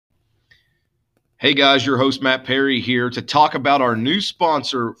Hey guys, your host Matt Perry here to talk about our new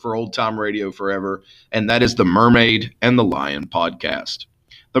sponsor for Old Time Radio Forever, and that is the Mermaid and the Lion podcast.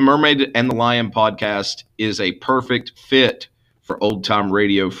 The Mermaid and the Lion podcast is a perfect fit for Old Time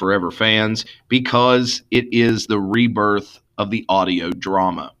Radio Forever fans because it is the rebirth of the audio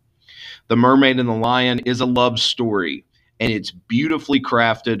drama. The Mermaid and the Lion is a love story, and it's beautifully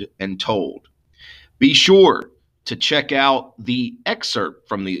crafted and told. Be sure to check out the excerpt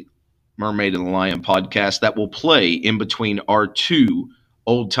from the Mermaid and the Lion podcast that will play in between our two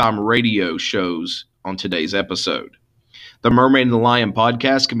old time radio shows on today's episode. The Mermaid and the Lion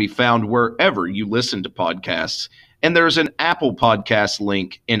podcast can be found wherever you listen to podcasts, and there's an Apple Podcast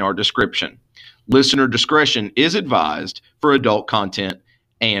link in our description. Listener discretion is advised for adult content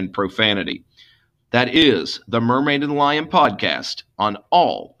and profanity. That is the Mermaid and the Lion podcast on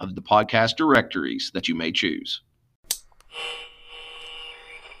all of the podcast directories that you may choose.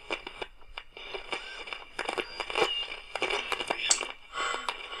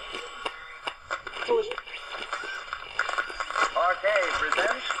 Arcade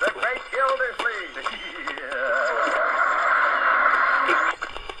presents The Great Gildersleeve.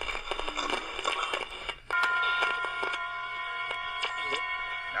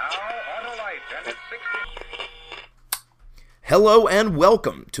 Now, Autolite and its 60... Hello and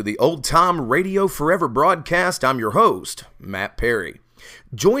welcome to the Old Time Radio Forever broadcast. I'm your host, Matt Perry.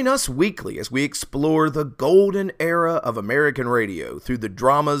 Join us weekly as we explore the golden era of American radio through the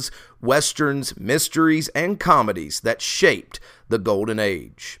dramas, westerns, mysteries, and comedies that shaped the golden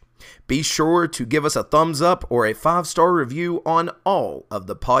age. Be sure to give us a thumbs up or a 5-star review on all of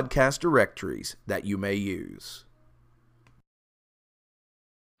the podcast directories that you may use.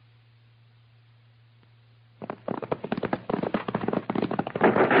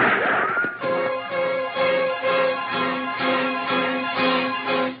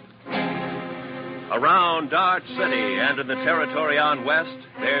 Around Dodge City and in the territory on West,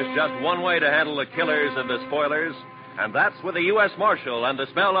 there's just one way to handle the killers and the spoilers, and that's with a U.S. Marshal and the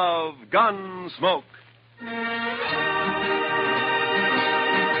smell of gun smoke.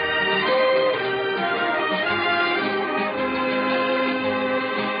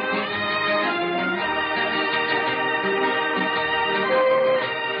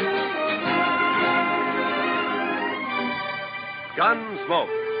 Gunsmoke,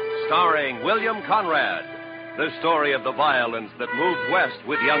 starring William Conrad. The story of the violence that moved west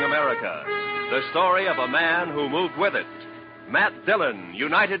with young America. The story of a man who moved with it. Matt Dillon,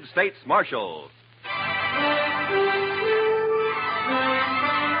 United States Marshal.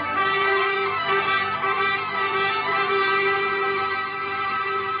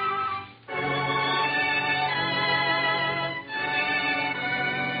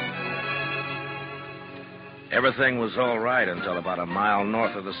 Everything was all right until about a mile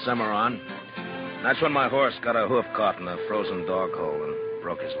north of the Cimarron. That's when my horse got a hoof caught in a frozen dog hole and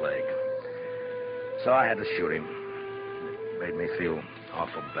broke his leg. So I had to shoot him. It made me feel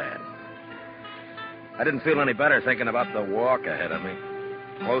awful bad. I didn't feel any better thinking about the walk ahead of me.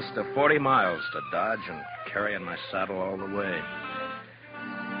 Close to 40 miles to Dodge and carrying my saddle all the way.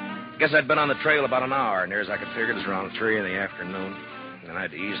 Guess I'd been on the trail about an hour, near as I could figure it was around 3 in the afternoon. And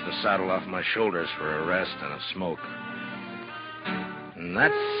I'd ease the saddle off my shoulders for a rest and a smoke. And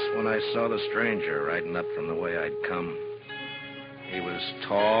that's when I saw the stranger riding up from the way I'd come. He was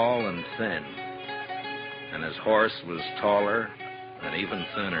tall and thin, and his horse was taller and even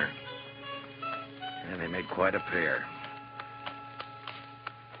thinner. And they made quite a pair.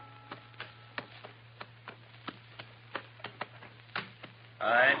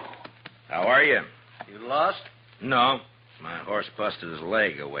 Hi. How are you? You lost? No. My horse busted his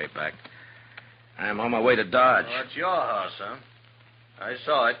leg away back. I'm on my way to Dodge. Oh, that's your horse, huh? I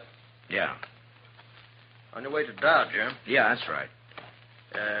saw it. Yeah. On your way to Dodge, huh? Yeah, that's right.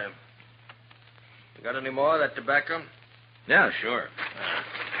 You got any more of that tobacco? Yeah, sure.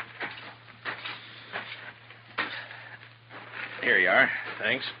 Here you are.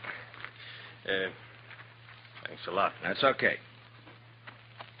 Thanks. Thanks a lot. That's okay.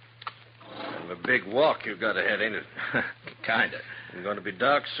 A big walk you've got ahead, ain't it? Kinda. It's going to be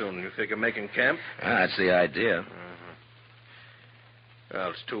dark soon. You figure making camp? That's the idea.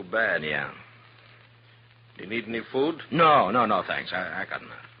 Well, it's too bad. Yeah. Do you need any food? No, thanks. I got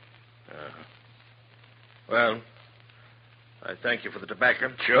enough. Well, I thank you for the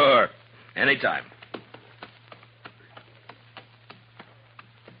tobacco. Sure. Anytime.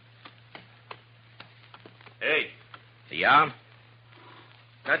 Hey, Yeah?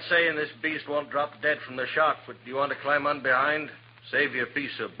 not saying this beast won't drop dead from the shock, but do you want to climb on behind? Save you a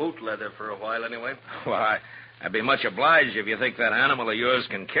piece of boot leather for a while, anyway. Well, I'd be much obliged if you think that animal of yours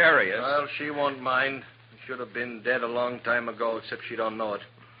can carry us. Well, she won't mind. Should have been dead a long time ago, except she don't know it.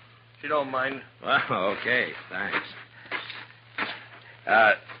 She don't mind. Well, okay. Thanks.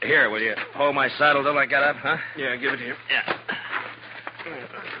 Here, will you hold my saddle till I get up, huh? Yeah, give it here. Yeah.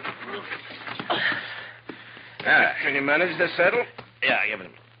 Ah, Can you manage the saddle? yeah, give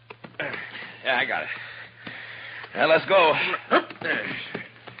it. Yeah, I got it. Now, let's go.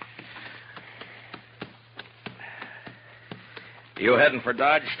 You heading for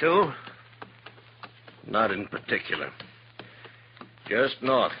Dodge, too? Not in particular. Just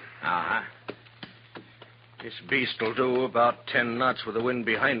north. Uh-huh. This beast will do about 10 knots with the wind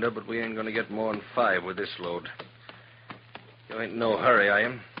behind her, but we ain't going to get more than 5 with this load. You ain't in no hurry, are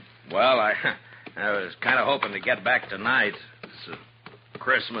you? Well, I was kind of hoping to get back tonight. It's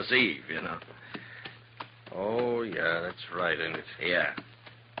Christmas Eve, you know. Oh, yeah, that's right, ain't it? Yeah.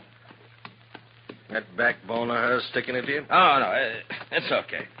 That backbone of hers sticking into you? Oh, no, it's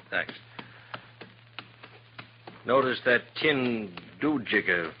okay. Thanks. Notice that tin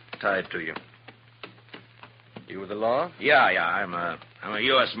do-jigger tied to you. You with the law? Yeah, I'm a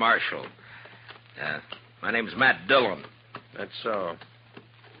U.S. Marshal. My name's Matt Dillon. That's so.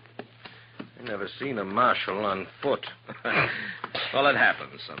 I never seen a marshal on foot. Well, it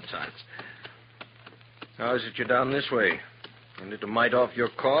happens sometimes. How is it you're down this way? You need to mite off your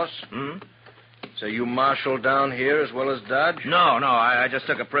course? Hmm? So you marshal down here as well as Dodge? No, I just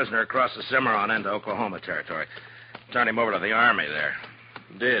took a prisoner across the Cimarron into Oklahoma territory. Turned him over to the Army there.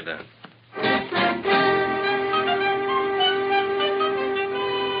 Did, huh?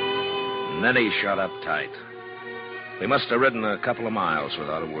 And then he shut up tight. We must have ridden a couple of miles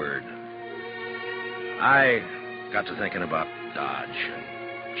without a word. I got to thinking about Dodge and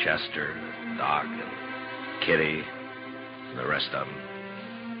Chester, Doc, and Kitty, and the rest of them.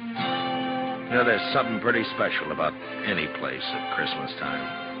 You know, there's something pretty special about any place at Christmas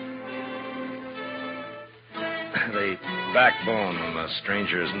time. The backbone on the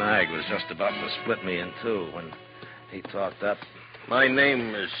stranger's nag was just about to split me in two when he talked up. My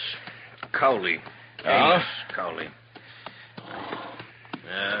name is Cowley. Oh? Amos Cowley.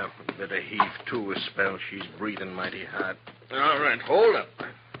 Better heave to a spell. She's breathing mighty hard. All right, hold up.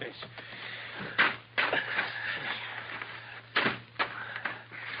 Yes.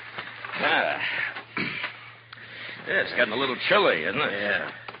 Yeah, it's getting a little chilly, isn't it?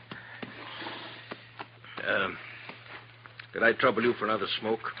 Yeah. Could I trouble you for another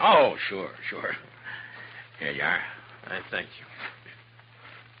smoke? Oh, sure. Here you are. I thank you.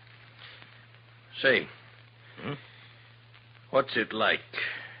 Say, what's it like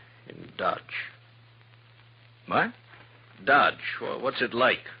in Dodge? What? Dodge. What's it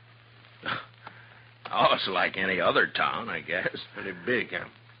like? Oh, it's like any other town, I guess. Pretty big, huh?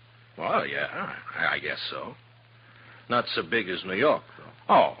 Well, yeah, I guess so. Not so big as New York,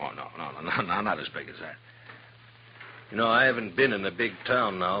 though. Oh, no, not as big as that. You know, I haven't been in a big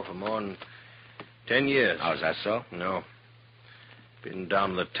town now for more than 10 years. Oh, is that so? No. Been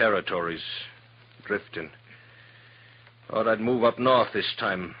down the territories, drifting. Thought I'd move up north this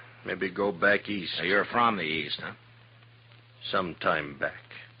time. Maybe go back east. So you're from the east, huh? Some time back.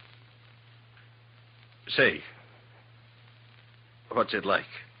 Say, what's it like?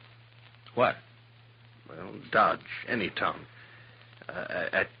 What? Well, Dodge, any town.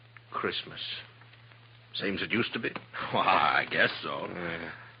 At Christmas. Same as it used to be? Well, I guess so.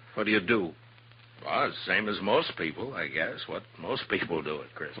 What do you do? Well, it's the same as most people, I guess. What most people do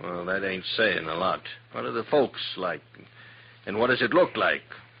at Christmas. Well, that ain't saying a lot. What are the folks like? And what does it look like?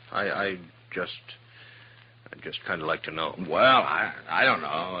 I just kind of like to know. Well, I don't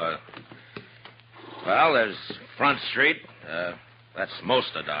know. Well, there's Front Street. That's most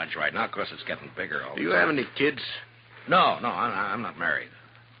of Dodge right now. Of course, it's getting bigger all the Do you time. have any kids? No, I'm not married.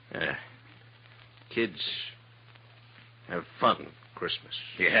 Yeah. Kids have fun Christmas.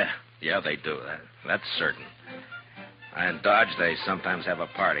 Yeah, they do. That's certain. And Dodge, they sometimes have a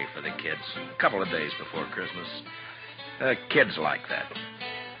party for the kids a couple of days before Christmas. Kids like that.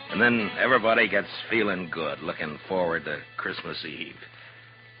 And then everybody gets feeling good, looking forward to Christmas Eve.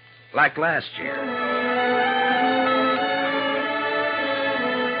 Like last year.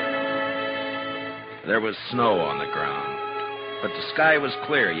 There was snow on the ground, but the sky was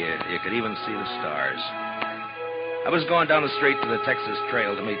clear. You could even see the stars. I was going down the street to the Texas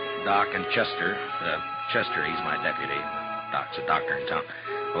Trail to meet Doc and Chester. Chester, he's my deputy. Doc's a doctor in town.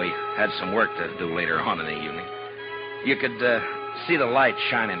 We had some work to do later on in the evening. You could see the light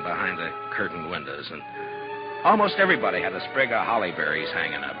shining behind the curtained windows, and almost everybody had a sprig of holly berries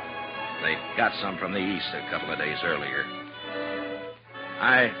hanging up. They got some from the east a couple of days earlier.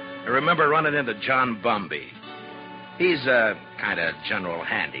 I remember running into John Bumby. He's a kind of general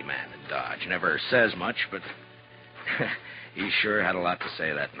handyman at Dodge. Never says much, but he sure had a lot to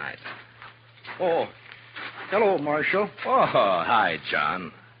say that night. Oh, hello, Marshal. Oh, hi,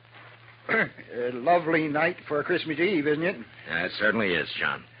 John. A lovely night for Christmas Eve, isn't it? Yeah, it certainly is,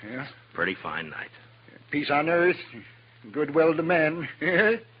 John. Yeah. Pretty fine night. Peace on earth, goodwill to men.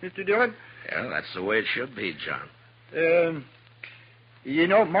 Mr. Dillon? Yeah, that's the way it should be, John. You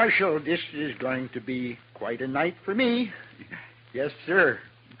know, Marshal, this is going to be quite a night for me. Yes, sir.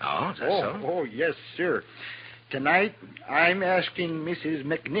 Oh, is that so? Oh, yes, sir. Tonight, I'm asking Mrs.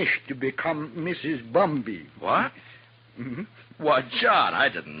 McNish to become Mrs. Bumby. What? Mm-hmm. What, John? I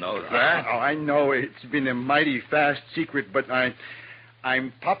didn't know that. Oh, I know it's been a mighty fast secret, but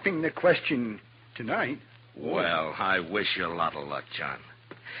I'm popping the question tonight. Well, I wish you a lot of luck, John.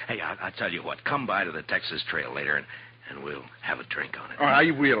 Hey, I'll tell you what. Come by to the Texas Trail later, and we'll have a drink on it. Oh,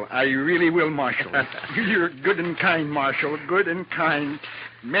 I will. I really will, Marshal. You're good and kind, Marshal. Good and kind.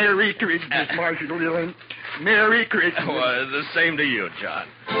 Merry Christmas, Marshal Dillon. Merry Christmas. Well, the same to you, John.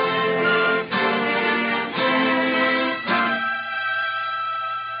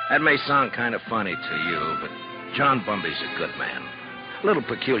 That may sound kind of funny to you, but John Bumby's a good man. A little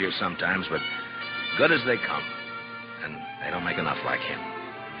peculiar sometimes, but good as they come. And they don't make enough like him.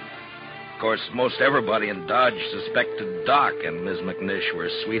 Of course, most everybody in Dodge suspected Doc and Ms. McNish were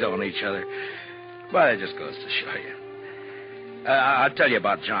sweet on each other. But it just goes to show you. I'll tell you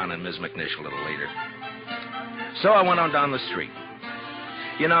about John and Ms. McNish a little later. So I went on down the street.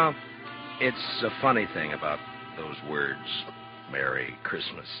 You know, it's a funny thing about those words, Merry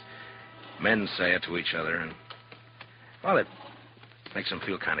Christmas. Men say it to each other, and, well, it makes them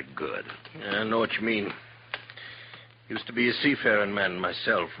feel kind of good. Yeah, I know what you mean. Used to be a seafaring man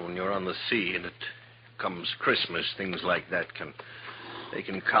myself. When you're on the sea and it comes Christmas, things like that can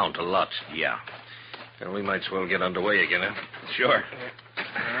count a lot. Yeah. And we might as well get underway again, huh? Sure.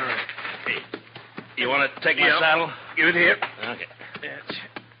 Hey, you want to take my saddle? Give it here. Okay.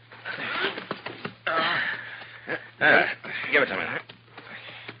 Give it to me.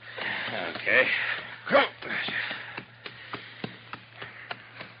 Okay.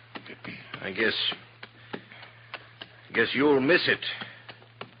 I guess you'll miss it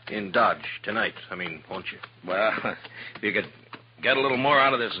in Dodge tonight. Won't you? Well, if you could get a little more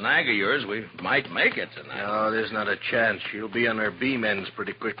out of this nag of yours, we might make it tonight. No, there's not a chance. She'll be on her beam ends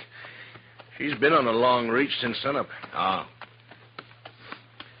pretty quick. She's been on a long reach since sunup. Oh.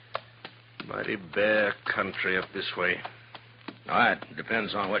 Mighty bare country up this way. All right.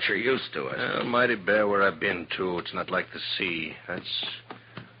 Depends on what you're used to. Mighty bare where I've been, too. It's not like the sea. That's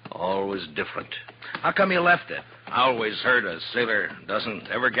always different. How come you left it? I always heard a sailor doesn't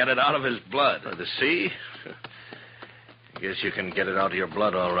ever get it out of his blood. The sea? I guess you can get it out of your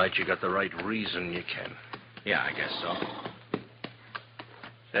blood, all right. You got the right reason you can. Yeah, I guess so.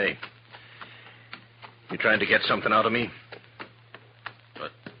 Hey, you trying to get something out of me?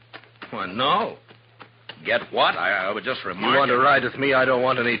 Well, no. Get what? I would just remark. You want to ride with me? I don't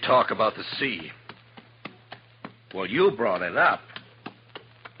want any talk about the sea. Well, you brought it up.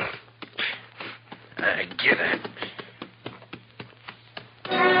 Get it.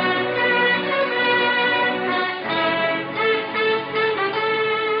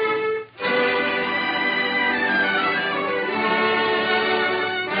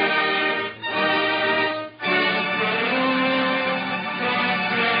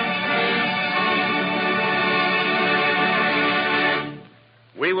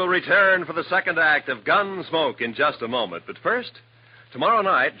 We will return for the second act of Gunsmoke in just a moment. But first, tomorrow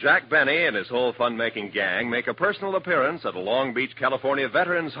night, Jack Benny and his whole fun-making gang make a personal appearance at a Long Beach, California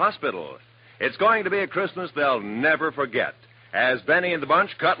Veterans Hospital. It's going to be a Christmas they'll never forget, as Benny and the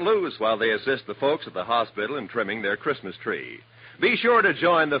bunch cut loose while they assist the folks at the hospital in trimming their Christmas tree. Be sure to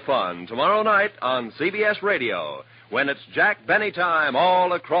join the fun tomorrow night on CBS Radio, when it's Jack Benny time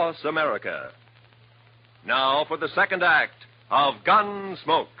all across America. Now for the second act of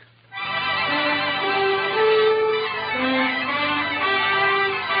Gunsmoke.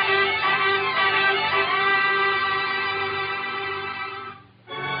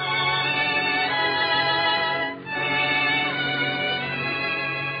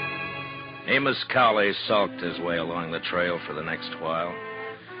 Amos Cowley sulked his way along the trail for the next while.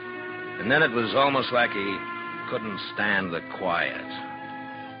 And then it was almost like he couldn't stand the quiet.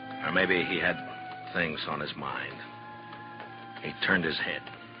 Or maybe he had things on his mind. He turned his head.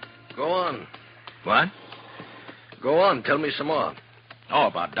 Go on. What? Go on. Tell me some more. Oh,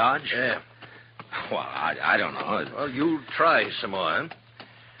 about Dodge? Yeah. Well, I don't know. Well, you try some more, huh?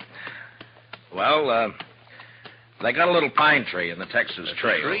 Well, they got a little pine tree in the Texas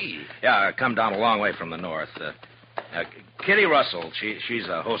Trail. Tree? Yeah, come down a long way from the north. Kitty Russell, she's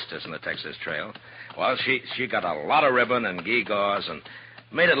a hostess in the Texas Trail. Well, she got a lot of ribbon and gewgaws and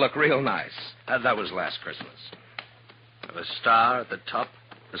made it look real nice. That was last Christmas. The star at the top?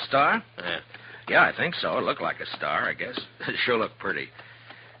 The star? Yeah. Yeah, I think so. It looked like a star, I guess. It sure looked pretty.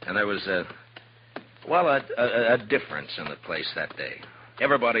 And there was a difference in the place that day.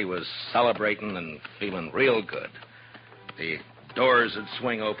 Everybody was celebrating and feeling real good. The doors would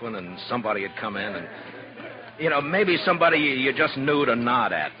swing open and somebody would come in and, maybe somebody you just knew to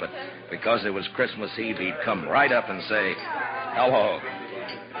nod at, but because it was Christmas Eve, he'd come right up and say, hello.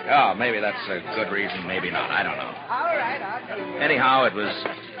 Oh, maybe that's a good reason, maybe not. I don't know. All right, I'll take it. Anyhow, it was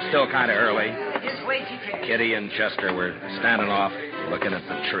still kind of early. Just wait till you... Kitty and Chester were standing off looking at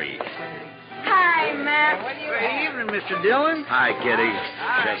the tree. Hi, Matt. Good evening, Mr. Dillon. Hi, Kitty.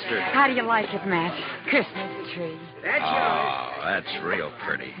 Chester. How do you like it, Matt? Christmas tree. That's Oh, that's real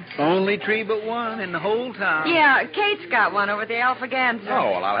pretty. only tree but one in the whole town. Yeah, Kate's got one over the Alphaganza.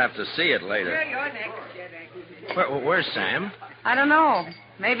 Oh, well, I'll have to see it later. You're next. Where's Sam? I don't know.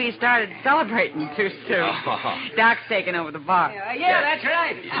 Maybe he started celebrating too soon. Oh. Doc's taking over the bar. Yeah, that's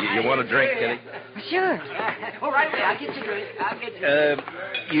right. You want a drink, Kitty? Sure. All right, I'll get you a drink.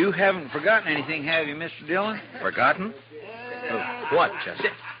 You haven't forgotten anything, have you, Mr. Dillon? Forgotten? What, Chester?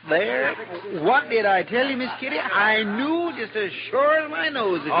 There. What did I tell you, Miss Kitty? I knew just as sure as my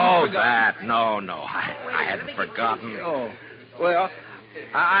nose that you Oh, forgot. that. No. I hadn't forgotten. Oh, well,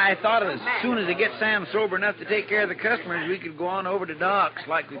 I thought as soon as I get Sam sober enough to take care of the customers, we could go on over to Doc's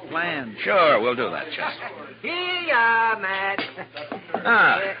like we planned. Sure, we'll do that, Chester. Here you are, Matt.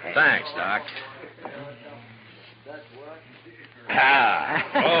 Thanks, Doc.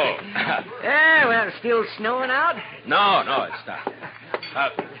 Oh. Yeah, well, it's still snowing out. No, it's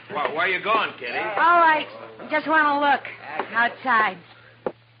not. Where are you going, Kitty? All right. Just want to look outside.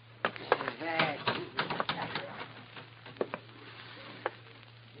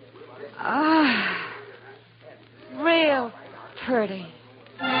 Ah, real pretty.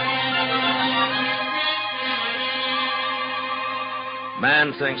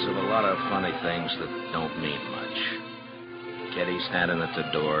 Man thinks of a lot of funny things that don't mean much. Kitty standing at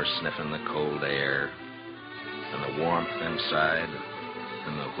the door, sniffing the cold air, and the warmth inside,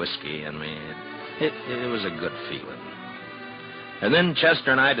 and the whiskey in me. It was a good feeling. And then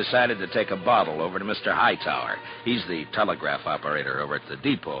Chester and I decided to take a bottle over to Mr. Hightower. He's the telegraph operator over at the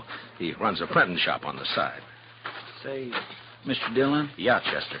depot. He runs a printing shop on the side. Say, Mr. Dillon, Yeah,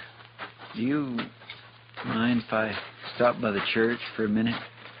 Chester. do you mind if I stop by the church for a minute?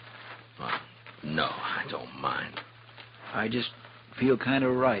 Well, no, I don't mind. I just feel kind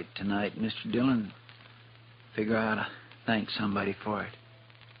of right tonight, Mr. Dillon. Figure I ought to thank somebody for it.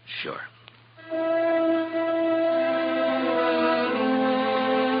 Sure.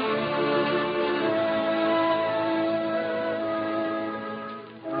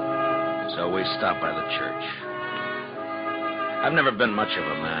 So we stopped by the church. I've never been much of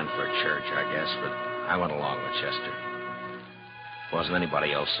a man for church, I guess, but I went along with Chester. Wasn't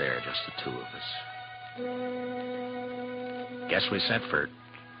anybody else there, just the two of us. Guess we sat for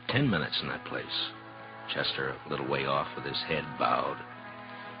 10 minutes in that place. Chester a little way off with his head bowed.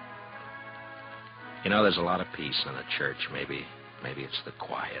 There's a lot of peace in a church. Maybe it's the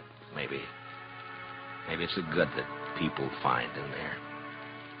quiet. Maybe it's the good that people find in there.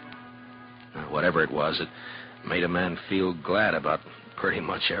 Whatever it was, it made a man feel glad about pretty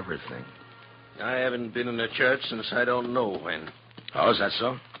much everything. I haven't been in a church since I don't know when. Oh, is that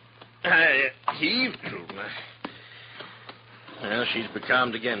so? Heave to. Well, she's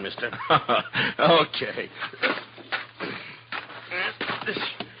becalmed again, mister. Okay.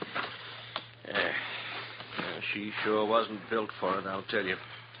 She sure wasn't built for it, I'll tell you.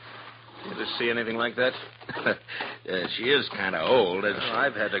 You ever see anything like that? She is kind of old.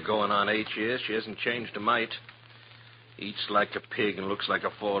 I've had her going on 8 years. She hasn't changed a mite. Eats like a pig and looks like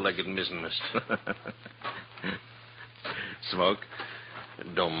a four-legged mizzenmast. Smoke?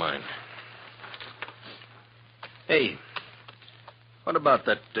 Don't mind. Hey, what about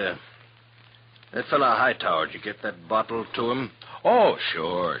that fella Hightower? Did you get that bottle to him? Oh,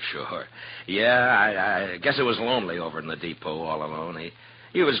 sure. Yeah, I guess it was lonely over in the depot all alone.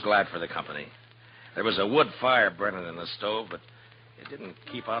 He was glad for the company. There was a wood fire burning in the stove, but it didn't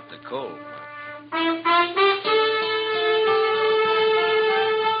keep out the cold.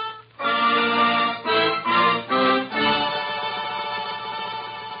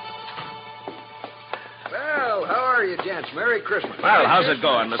 Well, how are you, gents? Merry Christmas. Well, how's it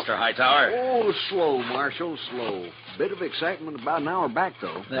going, Mr. Hightower? Oh, slow, Marshal, slow. Bit of excitement about an hour back,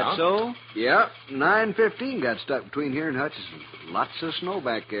 though. That so? Yeah, 9:15 got stuck between here and Hutchinson. Lots of snow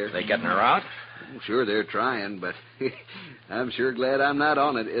back there. They getting her out? Sure, they're trying, but I'm sure glad I'm not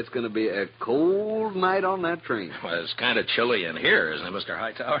on it. It's going to be a cold night on that train. Well, it's kind of chilly in here, isn't it, Mr.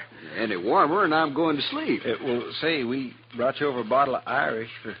 Hightower? Any warmer, and I'm going to sleep. Well, say, we brought you over a bottle of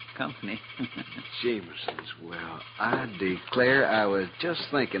Irish for company. Jameson's, well, I declare I was just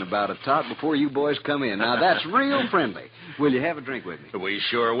thinking about a tot before you boys come in. Now, that's real friendly. Will you have a drink with me? We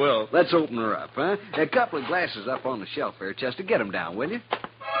sure will. Let's open her up, huh? A couple of glasses up on the shelf there, Chester. Get them down, will you?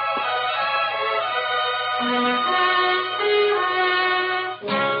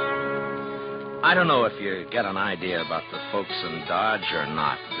 I don't know if you get an idea about the folks in Dodge or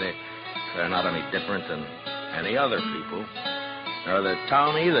not. They're not any different than any other people, or the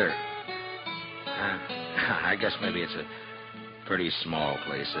town either. I guess maybe it's a pretty small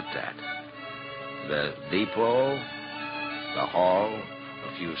place at that. The depot, the hall,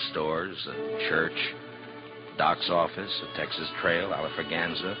 a few stores, a church, Doc's office, a Texas Trail,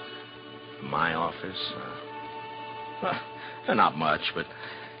 Alafraganza, my office. Not much, but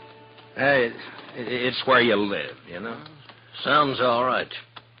it's where you live, you know? Sounds all right.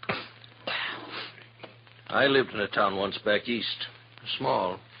 I lived in a town once back east.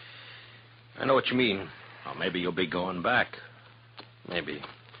 Small. I know what you mean. Well, maybe you'll be going back. Maybe.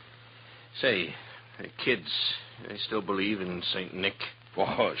 Say, the kids, they still believe in St. Nick?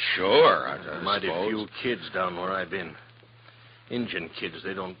 Oh, sure, I Mighty suppose. few kids down where I've been. Injun kids,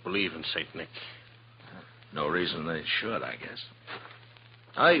 they don't believe in St. Nick. No reason they should, I guess.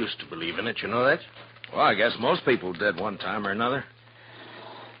 I used to believe in it, you know that? Well, I guess most people did one time or another.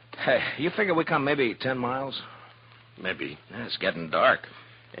 Hey, you figure we come maybe 10 miles? Maybe. Yeah, it's getting dark.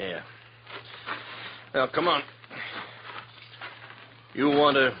 Yeah. Well, come on. You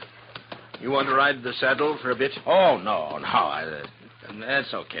want to ride the saddle for a bit? Oh, no.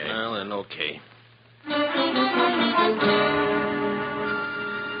 That's okay. Well, then, okay.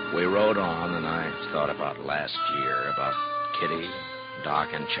 We rode on, and I thought about last year, about Kitty, Doc,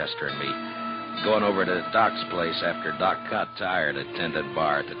 and Chester and me going over to Doc's place after Doc got tired at Tended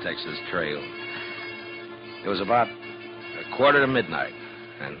Bar at the Texas Trail. It was about 1:45,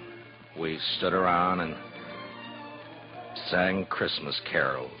 and we stood around and sang Christmas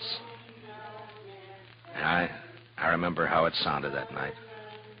carols. And I remember how it sounded that night,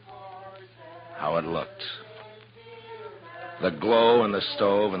 how it looked. The glow in the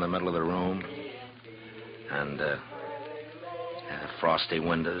stove in the middle of the room, and frosty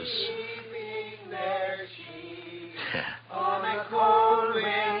windows.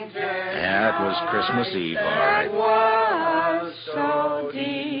 Yeah, it was Christmas Eve, all right. It was so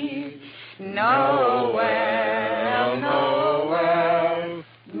deep. Noel, Noel,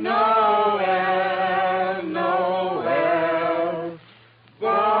 Noel, Noel.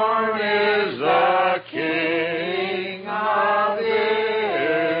 Born is the King of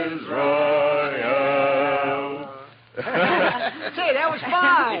Israel. Say, that was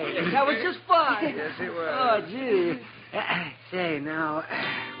fine. That was just fine. Yes, it was. Oh, gee. Say, now,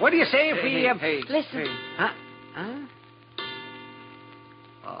 what do you say if we... Hey, listen. Huh? Huh?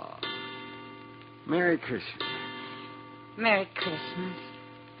 Oh. Merry Christmas. Merry Christmas.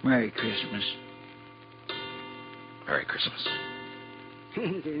 Merry Christmas. Merry Christmas.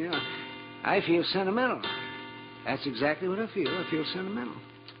 You know, I feel sentimental. That's exactly what I feel. I feel sentimental.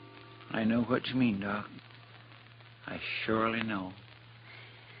 I know what you mean, Doc. I surely know.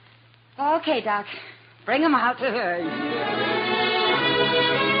 Okay, Doc. Bring him out.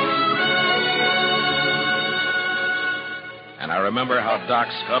 And I remember how Doc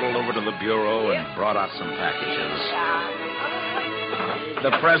scuttled over to the bureau and brought out some packages.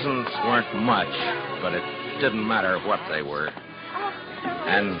 The presents weren't much, but it didn't matter what they were.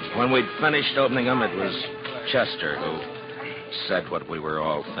 And when we'd finished opening them, it was Chester who said what we were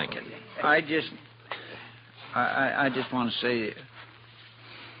all thinking. I just want to say,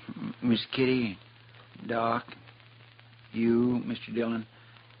 Miss Kitty, Doc, you, Mr. Dillon,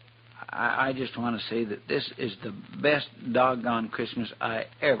 I just want to say that this is the best doggone Christmas I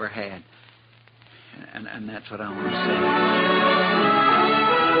ever had. And that's what I want to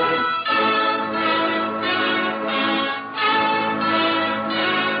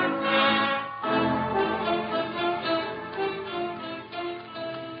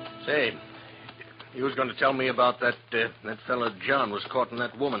say. Say, you was going to tell me about that fella John was courting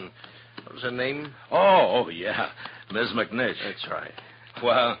that woman. What was her name? Oh, yeah, Miss McNish. That's right.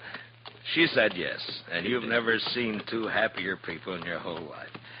 Well, she said yes, and you've never seen two happier people in your whole life.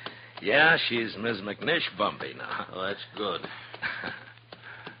 Yeah, she's Miss McNish Bumpy now. Oh, that's good.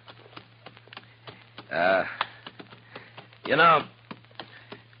 You know,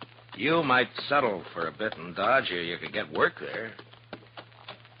 you might settle for a bit in Dodge. You could get work there.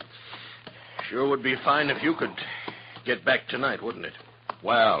 Sure would be fine if you could get back tonight, wouldn't it?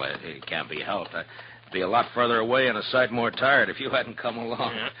 Well, it can't be helped. I'd be a lot further away and a sight more tired if you hadn't come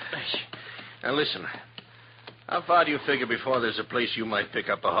along. Yeah. Now, listen. How far do you figure before there's a place you might pick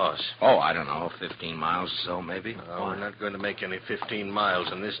up a horse? Oh, I don't know, 15 miles or so, maybe. Oh, we're not going to make any 15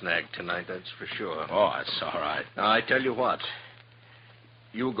 miles in this nag tonight, that's for sure. Oh, that's all right. Now, I tell you what.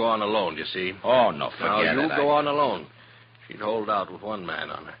 You go on alone, you see. Oh, no, forget now, it. you go on alone. She'd hold out with one man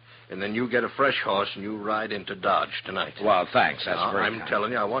on her. And then you get a fresh horse and you ride into Dodge tonight. Well, thanks. That's very I'm kind.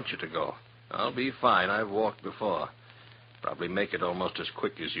 telling you, I want you to go. I'll be fine. I've walked before. Probably make it almost as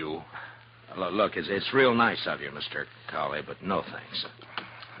quick as you. Look, it's real nice of you, Mr. Cowley, but no thanks.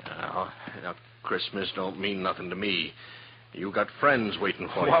 Now, Christmas don't mean nothing to me. You got friends waiting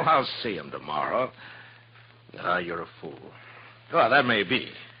for you. Well, I'll see them tomorrow. You're a fool. Well, that may be.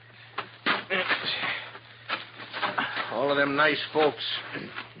 All of them nice folks.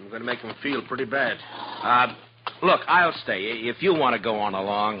 You're going to make them feel pretty bad. Look, I'll stay. If you want to go on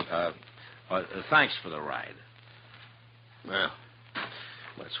along, thanks for the ride. Well,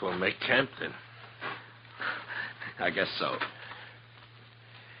 let's well make camp then. I guess so.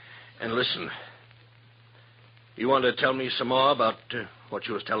 And listen, you want to tell me some more about what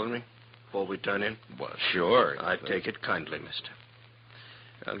you was telling me before we turn in? Well, sure. I take it kindly, mister.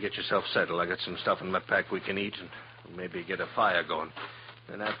 I'll get yourself settled. I got some stuff in my pack we can eat and maybe get a fire going.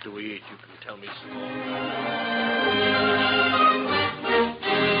 Then after we eat, you can tell me some more.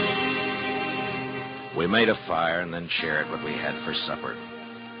 We made a fire and then shared what we had for supper.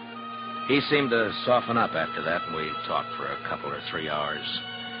 He seemed to soften up after that, and we talked for a couple or 3 hours.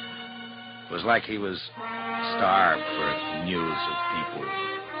 It was like he was starved for news of people,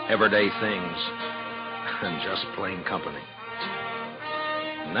 everyday things, and just plain company.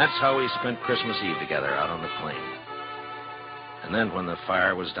 And that's how we spent Christmas Eve together out on the plain. And then when the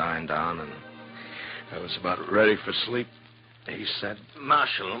fire was dying down and I was about ready for sleep, he said,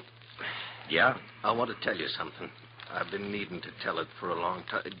 Marshal. Yeah? I want to tell you something. I've been needing to tell it for a long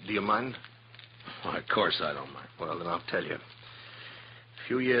time. Do you mind? Well, of course I don't mind. Well, then I'll tell you. A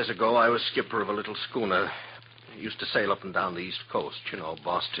few years ago, I was skipper of a little schooner. I used to sail up and down the East Coast, you know,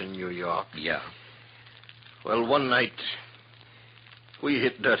 Boston, New York. Yeah. Well, one night, we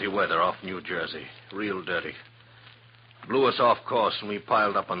hit dirty weather off New Jersey. Real dirty. Blew us off course, and we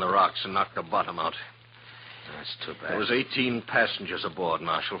piled up on the rocks and knocked the bottom out. That's too bad. There was 18 passengers aboard,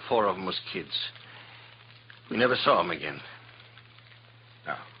 Marshal. 4 of them was kids. We never saw them again.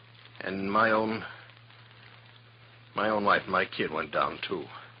 No. And my own wife and my kid went down, too.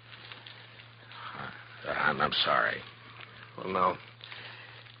 I'm sorry. Well, now,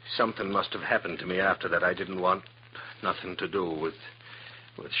 something must have happened to me after that. I didn't want nothing to do with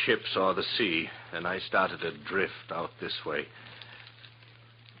ships or the sea, and I started to drift out this way.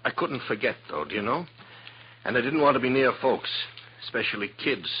 I couldn't forget, though, do you know? And I didn't want to be near folks, especially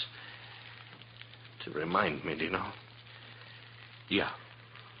kids, to remind me, do you know? Yeah.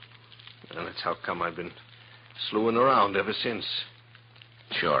 And that's how come I've been slewing around ever since.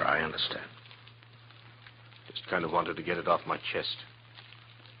 Sure, I understand. Just kind of wanted to get it off my chest.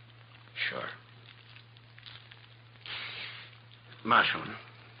 Sure. Marshal,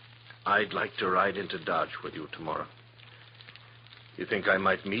 I'd like to ride into Dodge with you tomorrow. You think I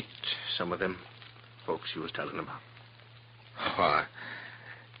might meet some of them folks you was telling about? Oh,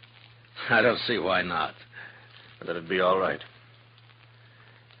 I don't see why not. That'd be all right.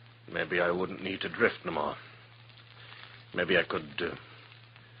 Maybe I wouldn't need to drift no more. Maybe I could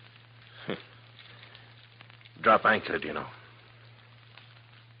drop anchor, do you know?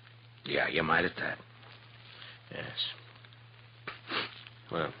 Yeah, you might at that. Yes.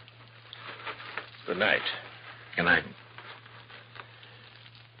 Well, good night. Good night.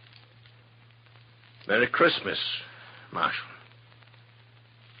 Merry Christmas, Marshal.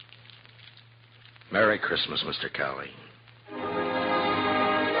 Merry Christmas, Mr. Cowley.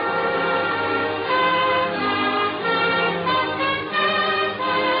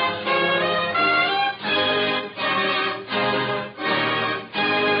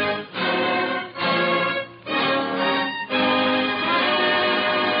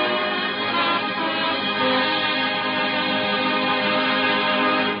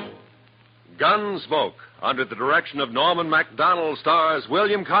 Gunsmoke, under the direction of Norman MacDonald, stars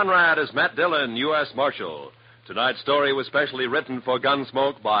William Conrad as Matt Dillon, U.S. Marshal. Tonight's story was specially written for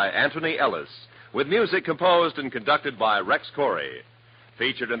Gunsmoke by Anthony Ellis, with music composed and conducted by Rex Corey.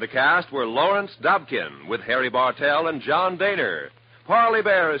 Featured in the cast were Lawrence Dobkin, with Harry Bartell and John Daner. Parley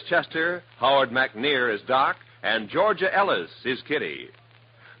Bear as Chester, Howard McNear as Doc, and Georgia Ellis is Kitty.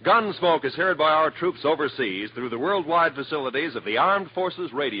 Gunsmoke is heard by our troops overseas through the worldwide facilities of the Armed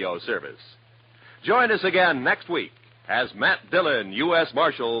Forces Radio Service. Join us again next week as Matt Dillon, U.S.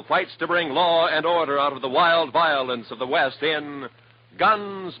 Marshal, fights to bring law and order out of the wild violence of the West in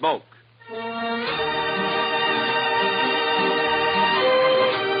Gunsmoke.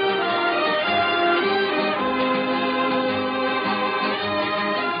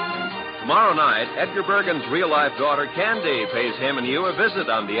 Tomorrow night, Edgar Bergen's real-life daughter, Candy, pays him and you a visit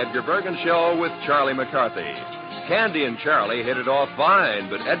on The Edgar Bergen Show with Charlie McCarthy. Candy and Charlie hit it off fine,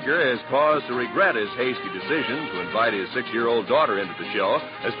 but Edgar has cause to regret his hasty decision to invite his 6-year-old daughter into the show,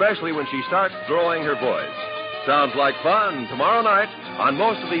 especially when she starts throwing her voice. Sounds like fun tomorrow night on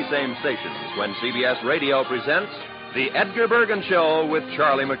most of these same stations when CBS Radio presents The Edgar Bergen Show with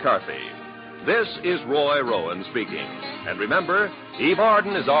Charlie McCarthy. This is Roy Rowan speaking. And remember, Eve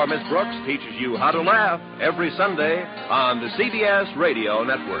Arden as our Miss Brooks teaches you how to laugh every Sunday on the CBS Radio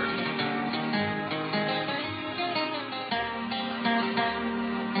Network.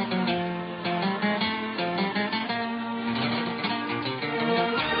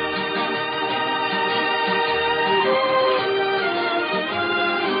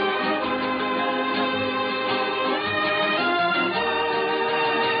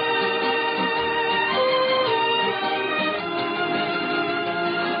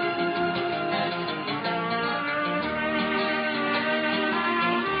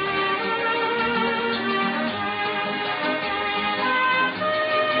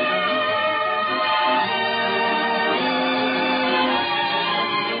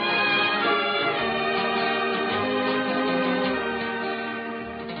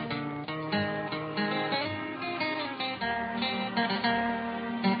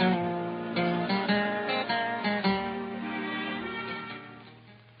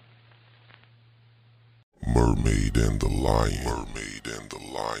 Mermaid and the Lion. Mermaid and the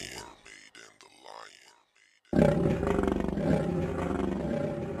Lion.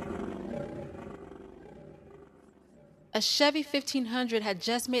 A Chevy 1500 had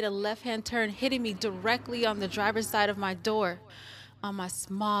just made a left-hand turn, hitting me directly on the driver's side of my door on my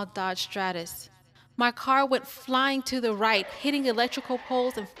small Dodge Stratus. My car went flying to the right, hitting electrical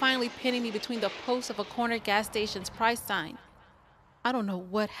poles and finally pinning me between the posts of a corner gas station's price sign. I don't know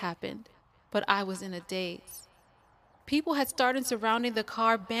what happened, but I was in a daze. People had started surrounding the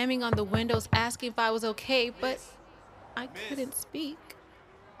car, banging on the windows, asking if I was okay, but I couldn't speak.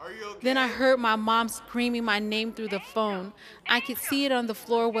 Then I heard my mom screaming my name through the phone. I could see it on the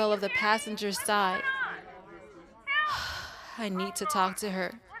floor well of the passenger's side. I need to talk to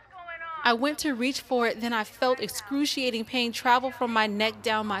her. I went to reach for it, then I felt excruciating pain travel from my neck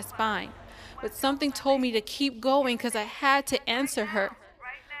down my spine. But something told me to keep going because I had to answer her.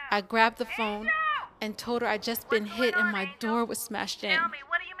 I grabbed the phone and told her I'd just been hit and my door was smashed in. Tell me,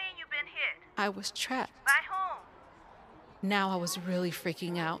 what do you mean you've been hit? I was trapped. By whom? Now I was really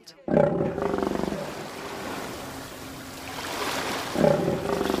freaking out.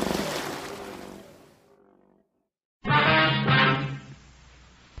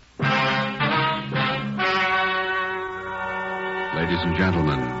 Ladies and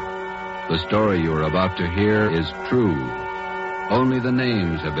gentlemen, the story you are about to hear is true. Only the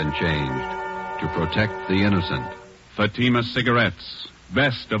names have been changed to protect the innocent. Fatima Cigarettes,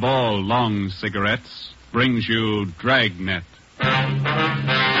 best of all long cigarettes, brings you Dragnet.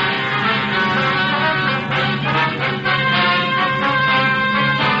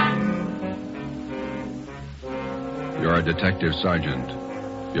 You're a detective sergeant.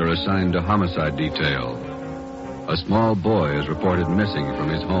 You're assigned to homicide detail. A small boy is reported missing from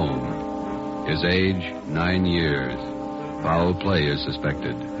his home. His age, 9 years. Foul play is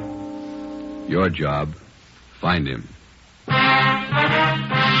suspected. Your job, find him.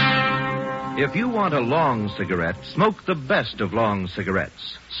 If you want a long cigarette, smoke the best of long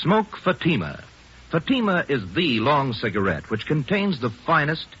cigarettes. Smoke Fatima. Fatima is the long cigarette which contains the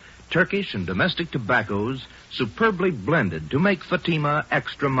finest Turkish and domestic tobaccos superbly blended to make Fatima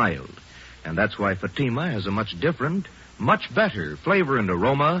extra mild. And that's why Fatima has a much different, much better flavor and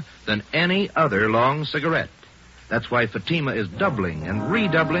aroma than any other long cigarette. That's why Fatima is doubling and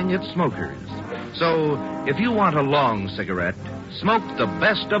redoubling its smokers. So, if you want a long cigarette, smoke the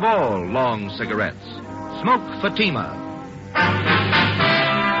best of all long cigarettes. Smoke Fatima.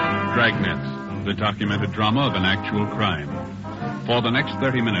 Dragnet, the documented drama of an actual crime. For the next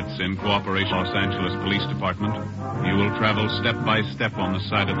 30 minutes, in cooperation with Los Angeles Police Department, you will travel step by step on the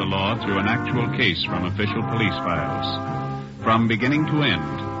side of the law through an actual case from official police files. From beginning to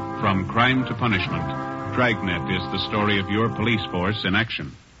end, from crime to punishment, Dragnet is the story of your police force in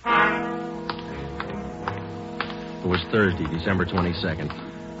action. It was Thursday, December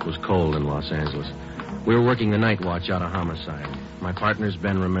 22nd. It was cold in Los Angeles. We were working the night watch out of homicide. My partner's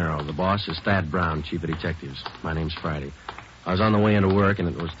Ben Romero. The boss is Thad Brown, chief of detectives. My name's Friday. I was on the way into work, and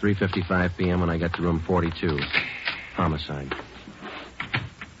it was 3:55 p.m. when I got to room 42. Homicide.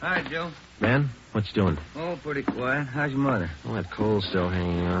 Hi, Joe. Ben, what you doing? Oh, pretty quiet. How's your mother? Well, that cold's still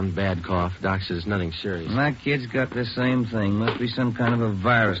hanging on. Bad cough. Doc says nothing serious. My kid's got the same thing. Must be some kind of a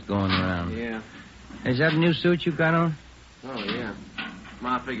virus going around. Yeah. Is that a new suit you got on? Oh, yeah.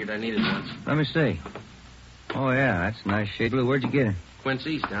 Ma figured I needed one. Let me see. Oh, yeah, that's a nice shade blue. Where'd you get it?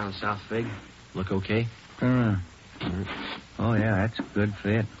 Quincy's down in South Fig. Look okay? Turn around. Oh, yeah, that's a good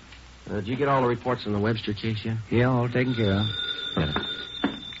fit. Did you get all the reports on the Webster case yet? Yeah, all taken care of. Yeah.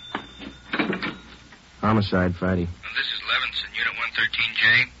 Homicide, Friday. This is Levinson, Unit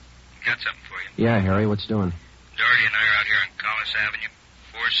 113J. Got something for you. Yeah, Harry, what's doing? Doherty and I are out here on Collis Avenue,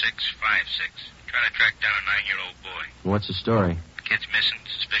 4656. Trying to track down a 9-year-old boy. What's the story? The kid's missing,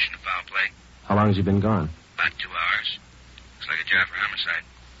 suspicion of foul play. How long has he been gone? About 2 hours. Looks like a job for homicide.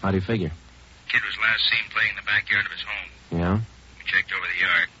 How do you figure? Kid was last seen playing in the backyard of his home. Yeah? We checked over the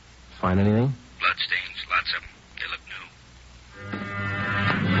yard. Find anything? Bloodstains, lots of them. They look new.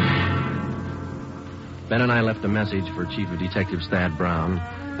 Ben and I left a message for Chief of Detectives Thad Brown.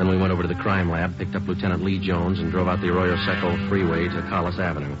 Then we went over to the crime lab, picked up Lieutenant Lee Jones, and drove out the Arroyo Seco freeway to Collis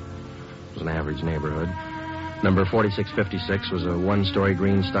Avenue. It was an average neighborhood. Number 4656 was a one-story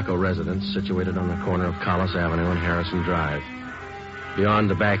green stucco residence situated on the corner of Collis Avenue and Harrison Drive. Beyond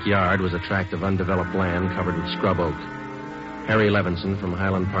the backyard was a tract of undeveloped land covered with scrub oak. Harry Levinson from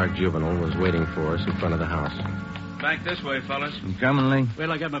Highland Park Juvenile was waiting for us in front of the house. Back this way, fellas. I'm coming, Lee. Wait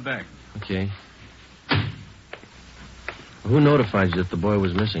till I get my bag. Okay. Who notified you that the boy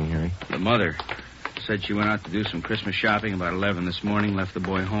was missing, Harry? The mother said she went out to do some Christmas shopping about 11 this morning, left the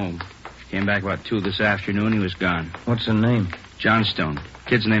boy home. She came back about 2 this afternoon. He was gone. What's the name? Johnstone.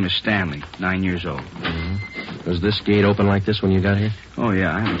 Kid's name is Stanley, 9 years old. Mm-hmm. Was this gate open like this when you got here? Oh,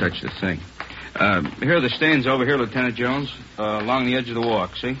 yeah, I haven't touched a thing. Here are the stains over here, Lieutenant Jones, along the edge of the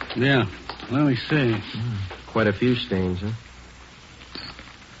walk, see? Yeah. Let me see. Quite a few stains, huh?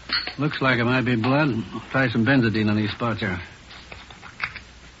 Looks like it might be blood. Try some benzodine on these spots here.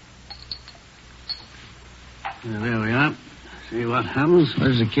 There we are. See what happens.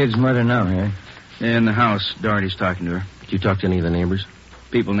 Where's the kid's mother now, Harry? In the house. Doherty's talking to her. Did you talk to any of the neighbors?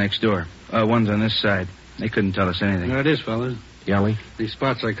 People next door. One's on this side. They couldn't tell us anything. There it is, fellas. Yeah, Lee? These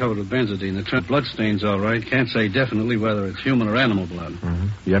spots I covered with benzodine. The blood stains, all right. Can't say definitely whether it's human or animal blood. Mm-hmm.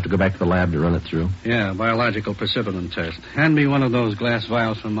 You have to go back to the lab to run it through. Yeah, biological precipitin test. Hand me one of those glass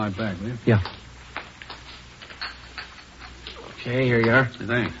vials from my bag, will you? Yeah. Okay, here you are.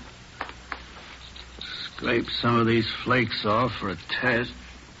 Thanks. Scrape some of these flakes off for a test.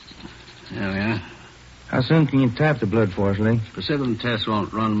 There we are. How soon can you tap the blood for us, Lee? Precipitin test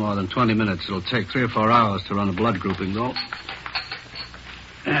won't run more than 20 minutes. It'll take 3 or 4 hours to run a blood grouping, though.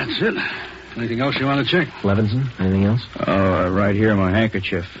 That's it. Anything else you want to check? Levinson, anything else? Oh, right here, my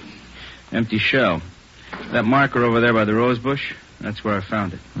handkerchief. Empty shell. That marker over there by the rose bush, that's where I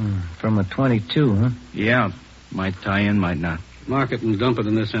found it. From a .22, huh? Yeah. Might tie in, might not. Mark it and dump it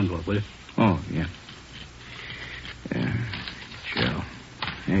in this envelope, will you? Oh, yeah. There. Shell.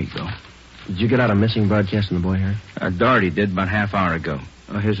 There you go. Did you get out a missing broadcast on the boy, Harry? Doherty did about half hour ago.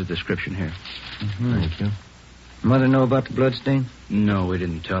 Oh, here's a description here. Mm-hmm. Thank you. Mother know about the blood stain? No, we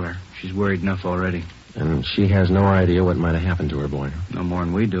didn't tell her. She's worried enough already. And she has no idea what might have happened to her boy? No more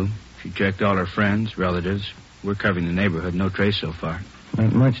than we do. She checked all her friends, relatives. We're covering the neighborhood. No trace so far.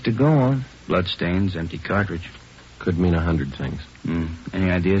 Not much to go on. Blood stains, empty cartridge. Could mean 100 things.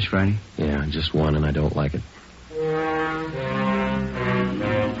 Any ideas, Friday? Yeah, just one, and I don't like it.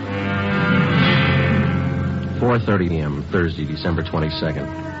 4:30 p.m., Thursday, December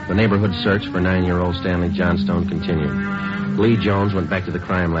 22nd. The neighborhood search for 9-year-old Stanley Johnstone continued. Lee Jones went back to the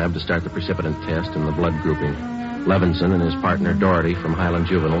crime lab to start the precipitin test and the blood grouping. Levinson and his partner Doherty from Highland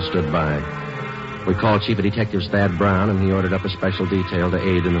Juvenile stood by. We called Chief of Detectives Thad Brown, and he ordered up a special detail to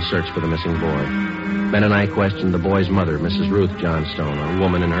aid in the search for the missing boy. Ben and I questioned the boy's mother, Mrs. Ruth Johnstone, a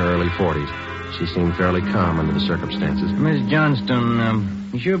woman in her early 40s. She seemed fairly calm under the circumstances. Miss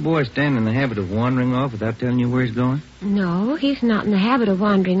Johnstone, is your boy Stan in the habit of wandering off without telling you where he's going? No, he's not in the habit of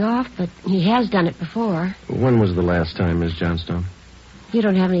wandering off, but he has done it before. When was the last time, Miss Johnstone? You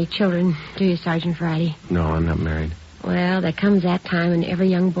don't have any children, do you, Sergeant Friday? No, I'm not married. Well, there comes that time in every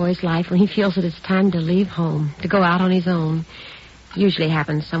young boy's life when he feels that it's time to leave home, to go out on his own. Usually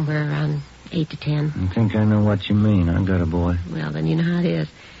happens somewhere around 8 to 10. I think I know what you mean. I've got a boy. Well, then you know how it is.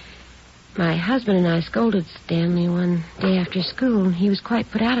 My husband and I scolded Stanley one day after school. He was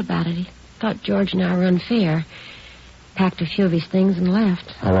quite put out about it. He thought George and I were unfair. packed a few of his things and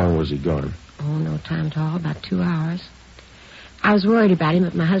left. How long was he gone? Oh, no time at all, about 2 hours. I was worried about him,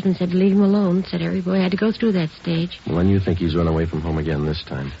 but my husband said to leave him alone, said every boy had to go through that stage. Well, then you think he's run away from home again this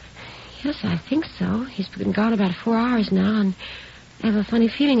time? Yes, I think so. He's been gone about 4 hours now, and I have a funny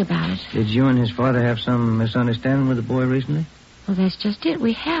feeling about it. Did you and his father have some misunderstanding with the boy recently? Well, that's just it.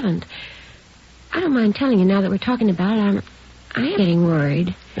 We haven't. I don't mind telling you now that we're talking about it. I am getting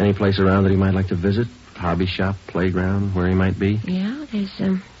worried. Any place around that he might like to visit? Hobby shop, playground, where he might be? Yeah, there's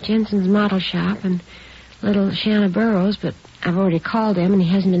Jensen's model shop and little Shanna Burroughs, but I've already called them, and he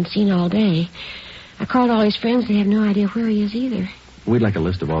hasn't been seen all day. I called all his friends. They have no idea where he is either. We'd like a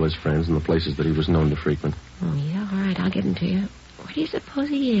list of all his friends and the places that he was known to frequent. Oh, yeah, all right, I'll give them to you. Where do you suppose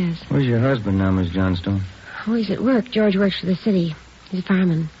he is? Where's your husband now, Miss Johnstone? Oh, he's at work. George works for the city. He's a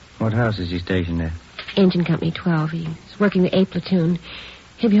fireman. What house is he stationed at? Engine Company 12. He's working the A platoon.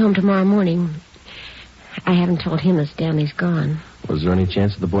 He'll be home tomorrow morning. I haven't told him that Stanley's gone. Was there any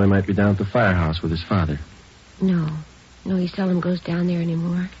chance that the boy might be down at the firehouse with his father? No. No, he seldom goes down there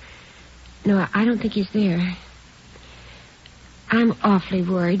anymore. No, I don't think he's there. I'm awfully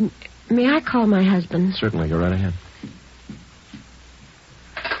worried. May I call my husband? Certainly. Go right ahead.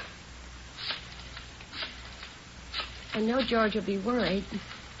 I know George will be worried.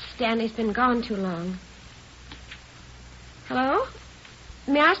 Stanley's been gone too long. Hello?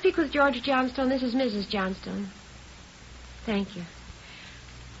 May I speak with George Johnstone? This is Mrs. Johnstone. Thank you.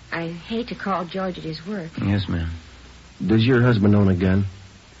 I hate to call George at his work. Yes, ma'am. Does your husband own a gun?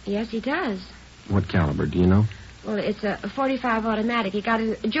 Yes, he does. What caliber, do you know? Well, it's a .45 automatic. He got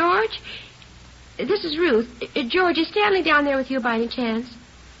it. George? This is Ruth. George, is Stanley down there with you by any chance?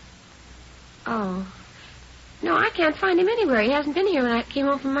 Oh. No, I can't find him anywhere. He hasn't been here when I came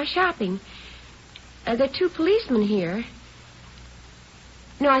home from my shopping. There are 2 policemen here.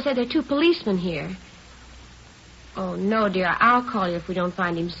 No, I said there are 2 policemen here. Oh, no, dear. I'll call you if we don't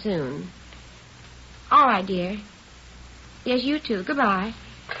find him soon. All right, dear. Yes, you too. Goodbye.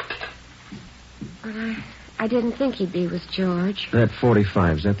 But I didn't think he'd be with George. That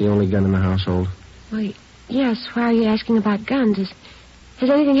 .45, is that the only gun in the household? Well, yes. Why are you asking about guns? Has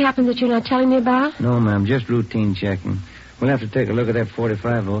anything happened that you're not telling me about? No, ma'am. Just routine checking. We'll have to take a look at that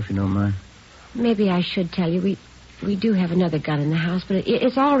 .45, though, if you don't mind. Maybe I should tell you. We do have another gun in the house, but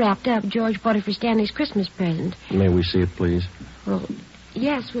it's all wrapped up. George bought it for Stanley's Christmas present. May we see it, please? Well,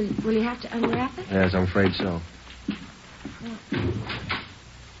 yes. Will you have to unwrap it? Yes, I'm afraid so.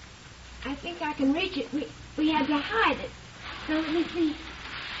 I think I can reach it. We had to hide it. Now, let me see.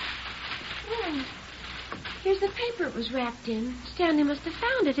 Oh, here's the paper it was wrapped in. Stanley must have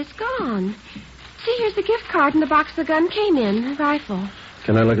found it. It's gone. See, here's the gift card and the box the gun came in. The rifle.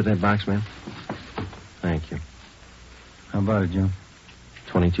 Can I look at that box, ma'am? Thank you. How about it, Joe?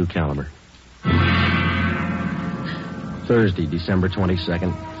 .22 caliber. Thursday, December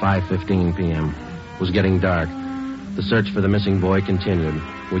 22nd, 5:15 p.m. It was getting dark. The search for the missing boy continued.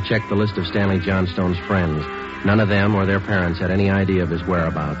 We checked the list of Stanley Johnstone's friends. None of them or their parents had any idea of his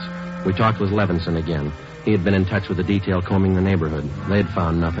whereabouts. We talked with Levinson again. He had been in touch with the detail combing the neighborhood. They had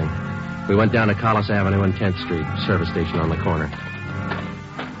found nothing. We went down to Collis Avenue and 10th Street, service station on the corner.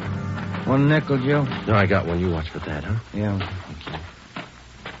 1 nickel, Joe? No, I got one. You watch for that, huh? Yeah. Okay.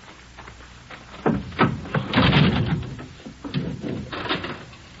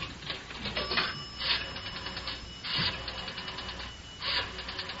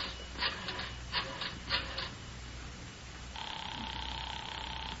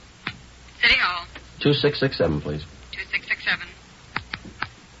 City Hall. 2667, please. 2667.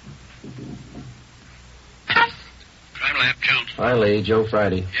 Crime Lab, Jones. Hi, Lee. Joe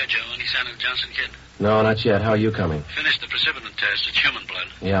Friday. Yeah, Joe. Any sign of the Johnson kid? No, not yet. How are you coming? Finished the precipitin test. It's human blood.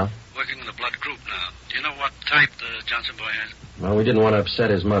 Yeah? Working with the blood group now. Do you know what type the Johnson boy has? Well, we didn't want to upset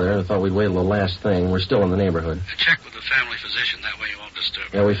his mother. I thought we'd wait till the last thing. We're still in the neighborhood. Check with the family physician. That way you won't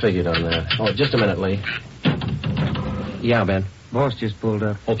disturb. Yeah, we figured on that. Oh, just a minute, Lee. Yeah, Ben. Boss just pulled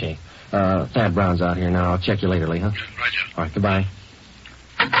up. Okay. Thad Brown's out here now. I'll check you later, Lee, huh? Yeah, right, Joe. All right, goodbye.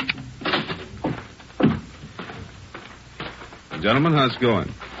 Gentlemen, how's it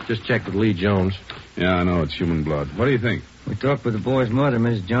going? Just checked with Lee Jones. Yeah, I know. It's human blood. What do you think? We talked with the boy's mother,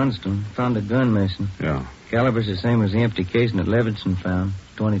 Mrs. Johnstone. Found a gun missing. Yeah. Caliber's the same as the empty casing that Levinson found.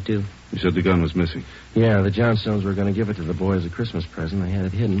 22. You said the gun was missing. Yeah, the Johnstones were going to give it to the boy as a Christmas present. They had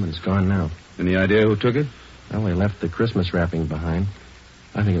it hidden, but it's gone now. Any idea who took it? Well, they left the Christmas wrapping behind.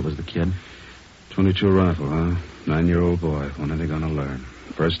 I think it was the kid. 22 rifle, huh? 9-year-old boy. When are they going to learn?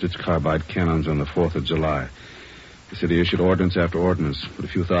 First, it's carbide cannons on the 4th of July. The city issued ordinance after ordinance, but a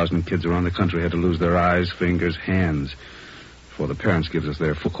few thousand kids around the country had to lose their eyes, fingers, hands before the parents gives us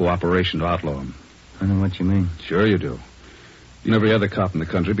their full cooperation to outlaw them. I know what you mean. Sure you do. And every other cop in the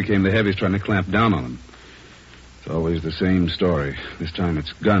country became the heavies trying to clamp down on them. It's always the same story. This time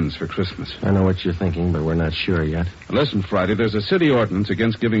it's guns for Christmas. I know what you're thinking, but we're not sure yet. Listen, Friday, there's a city ordinance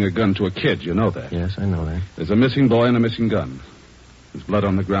against giving a gun to a kid. You know that? Yes, I know that. There's a missing boy and a missing gun. There's blood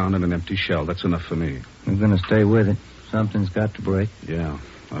on the ground and an empty shell. That's enough for me. We're going to stay with it. Something's got to break. Yeah.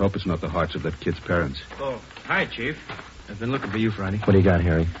 I hope it's not the hearts of that kid's parents. Oh, hi, Chief. I've been looking for you, Friday. What do you got,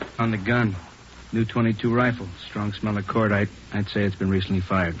 Harry? On the gun. New .22 rifle. Strong smell of cordite. I'd say it's been recently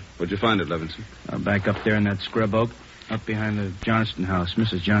fired. Where'd you find it, Levinson? Back up there in that scrub oak. Up behind the Johnston house.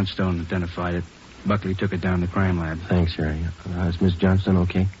 Mrs. Johnstone identified it. Buckley took it down to the crime lab. Thanks, Harry. Is Miss Johnston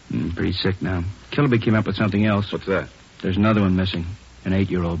okay? Pretty sick now. Killaby came up with something else. What's that? There's another one missing. An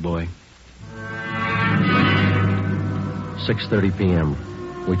 8-year-old boy. 6:30 p.m.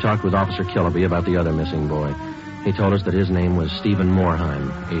 We talked with Officer Killaby about the other missing boy. He told us that his name was Stephen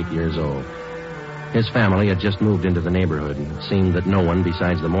Morheim, 8 years old. His family had just moved into the neighborhood, and it seemed that no one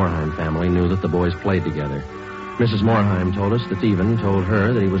besides the Morheim family knew that the boys played together. Mrs. Morheim told us that Stephen told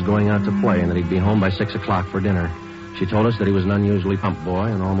her that he was going out to play and that he'd be home by 6 o'clock for dinner. She told us that he was an unusually plump boy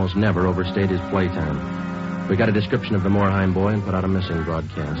and almost never overstayed his playtime. We got a description of the Morheim boy and put out a missing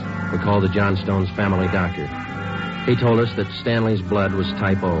broadcast. We called the Johnstones' family doctor. He told us that Stanley's blood was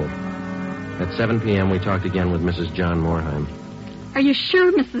type O. At 7 p.m., we talked again with Mrs. John Morheim. Are you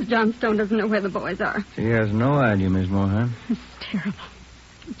sure Mrs. Johnstone doesn't know where the boys are? She has no idea, Miss Morheim. It's terrible.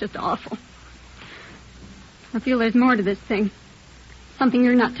 It's just awful. I feel there's more to this thing. Something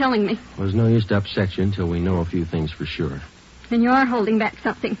you're not telling me. Well, there's no use to upset you until we know a few things for sure. And you are holding back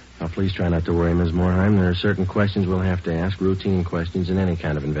something. Now, please try not to worry, Ms. Morheim. There are certain questions we'll have to ask, routine questions in any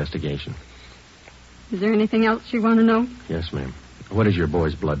kind of investigation. Is there anything else you want to know? Yes, ma'am. What is your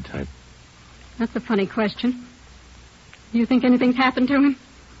boy's blood type? That's a funny question. Do you think anything's happened to him?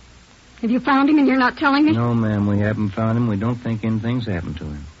 Have you found him and you're not telling me? No, ma'am, we haven't found him. We don't think anything's happened to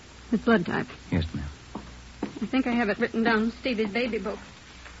him. His blood type. Yes, ma'am. I think I have it written down in Stevie's baby book.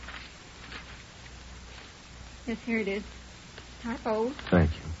 Yes, here it is. Type O.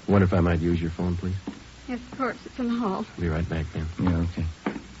 Thank you. Wonder if I might use your phone, please? Yes, of course. It's in the hall. I'll be right back, ma'am. Yeah, okay.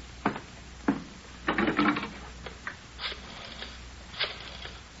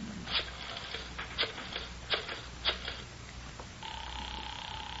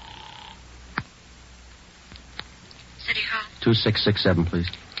 City Hall. 2667, please.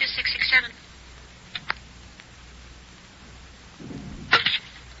 2667.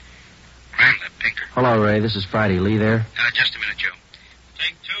 Randall, Pinker. Hello, Ray. This is Friday. Lee there? Just a minute, Joe.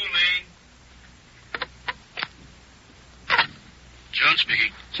 Take 2, Lee. Jones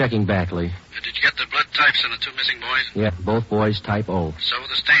speaking. Checking back, Lee. Did you get the blood types on the 2 missing boys? Yeah, both boys type O. So were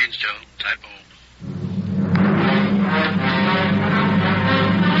the stains, Joe. Type O.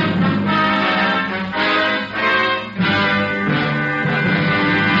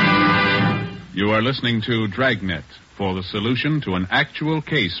 You are listening to Dragnet for the solution to an actual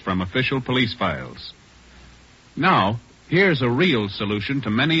case from official police files. Now, here's a real solution to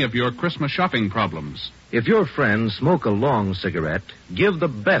many of your Christmas shopping problems. If your friends smoke a long cigarette, give the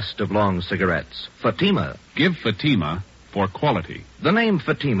best of long cigarettes, Fatima. Give Fatima for quality. The name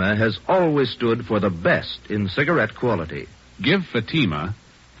Fatima has always stood for the best in cigarette quality. Give Fatima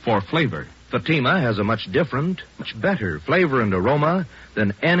for flavor. Fatima has a much different, much better flavor and aroma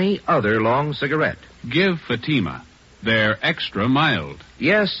than any other long cigarette. Give Fatima. They're extra mild.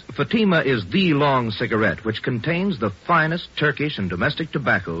 Yes, Fatima is the long cigarette which contains the finest Turkish and domestic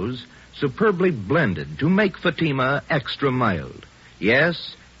tobaccos superbly blended to make Fatima extra mild.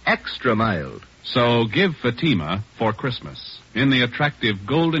 Yes, extra mild. So give Fatima for Christmas in the attractive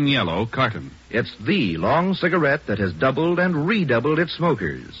golden yellow carton. It's the long cigarette that has doubled and redoubled its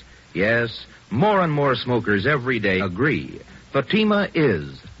smokers. Yes, more and more smokers every day agree Fatima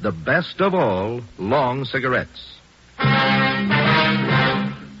is the best of all long cigarettes.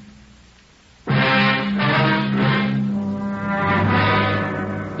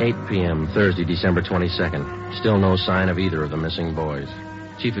 8 p.m., Thursday, December 22nd. Still no sign of either of the missing boys.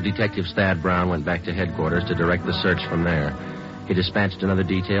 Chief of Detectives Thad Brown went back to headquarters to direct the search from there. He dispatched another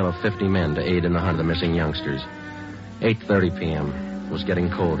detail of 50 men to aid in the hunt of the missing youngsters. 8:30 p.m. It was getting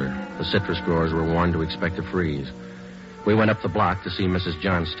colder. The citrus growers were warned to expect a freeze. We went up the block to see Mrs.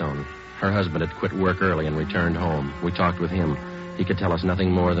 Johnstone. Her husband had quit work early and returned home. We talked with him. He could tell us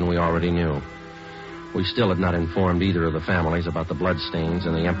nothing more than we already knew. We still had not informed either of the families about the bloodstains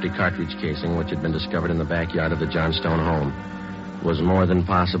and the empty cartridge casing which had been discovered in the backyard of the Johnstone home. It was more than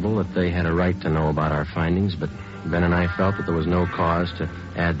possible that they had a right to know about our findings, but Ben and I felt that there was no cause to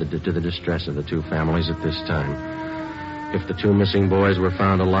add to the distress of the two families at this time. If the two missing boys were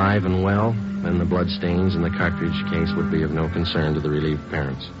found alive and well, then the bloodstains in the cartridge case would be of no concern to the relieved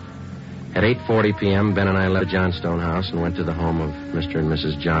parents. At 8:40 p.m., Ben and I left the Johnstone house and went to the home of Mr. and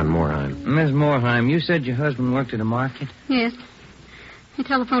Mrs. John Moorheim. Miss Moorheim, you said your husband worked at a market? Yes. He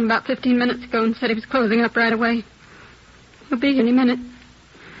telephoned about 15 minutes ago and said he was closing up right away. He'll be any minute.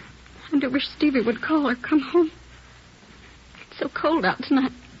 I do wish Stevie would call or come home. It's so cold out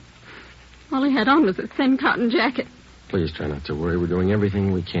tonight. All he had on was a thin cotton jacket. Please try not to worry. We're doing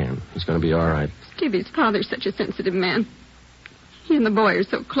everything we can. It's going to be all right. Stevie's father's such a sensitive man. He and the boy are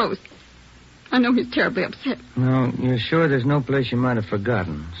so close. I know he's terribly upset. No, you're sure there's no place you might have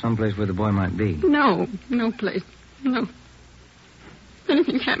forgotten? Someplace where the boy might be? No place. No. If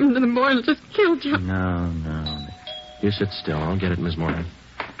anything happened to the boy, it'll just kill Joe. No. You sit still. I'll get it, Miss Moorheim.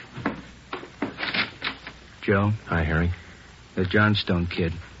 Joe? Hi, Harry. The Johnstone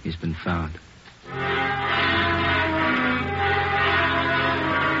kid. He's been found.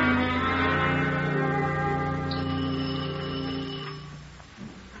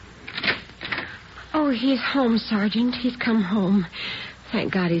 Oh, he's home, Sergeant. He's come home.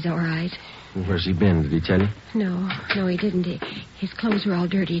 Thank God he's all right. Where's he been? Did he tell you? No, he didn't. His clothes were all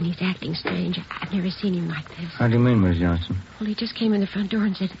dirty, and he's acting strange. I've never seen him like this. How do you mean, Miss Johnson? Well, he just came in the front door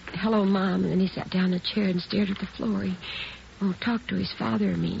and said, "Hello, Mom," and then he sat down in a chair and stared at the floor. He won't talk to his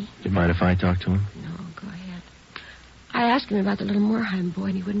father or me. Do you mind if I talk to him? No, go ahead. I asked him about the little Moorheim boy,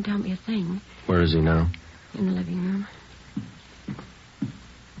 and he wouldn't tell me a thing. Where is he now? In the living room.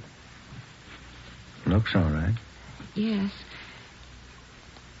 Looks all right. Yes.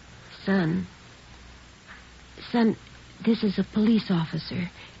 Son, this is a police officer.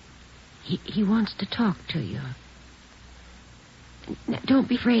 He wants to talk to you. Now, don't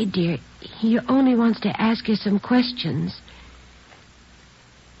be afraid, dear. He only wants to ask you some questions.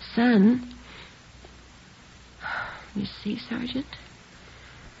 Son. You see, Sergeant?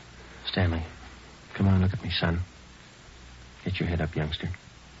 Stanley, come on, look at me, son. Get your head up, youngster.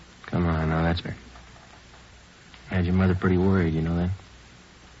 Come on, now, that's better. Had your mother pretty worried, you know that?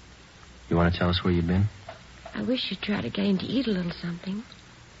 You want to tell us where you've been? I wish you'd try to get him to eat a little something.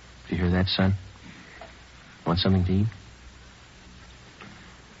 Do you hear that, son? Want something to eat?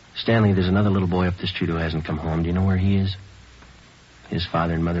 Stanley, there's another little boy up the street who hasn't come home. Do you know where he is? His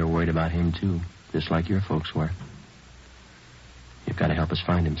father and mother are worried about him, too, just like your folks were. You've got to help us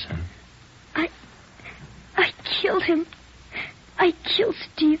find him, son. I killed him. I killed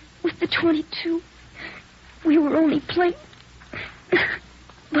Steve with the .22. We were only playing.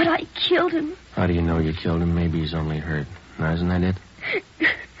 But I killed him. How do you know you killed him? Maybe he's only hurt. Now, isn't that it?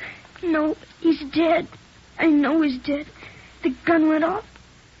 No, he's dead. I know he's dead. The gun went off.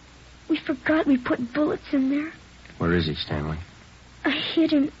 We forgot we put bullets in there. Where is he, Stanley? I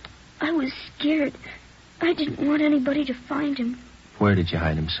hid him. I was scared. I didn't want anybody to find him. Where did you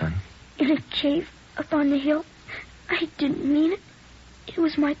hide him, son? In a cave up on the hill. I didn't mean it. It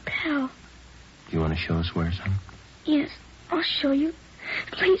was my pal. You want to show us where, son? Yes, I'll show you.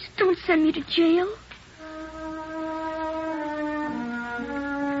 Please don't send me to jail.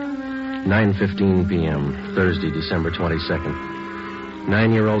 9:15 p.m., Thursday, December 22nd.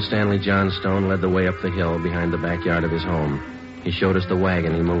 9-year-old Stanley Johnstone led the way up the hill behind the backyard of his home. He showed us the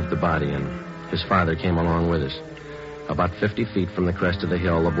wagon he moved the body in. His father came along with us. About 50 feet from the crest of the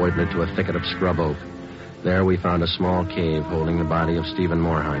hill, the boy went into a thicket of scrub oak. There we found a small cave holding the body of Stephen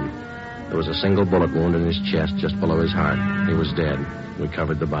Moorheim. There was a single bullet wound in his chest just below his heart. He was dead. We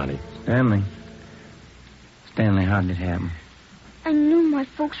covered the body. Stanley, how did it happen? I knew my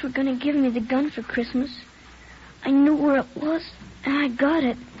folks were going to give me the gun for Christmas. I knew where it was, and I got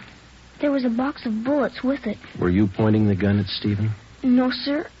it. There was a box of bullets with it. Were you pointing the gun at Stephen? No,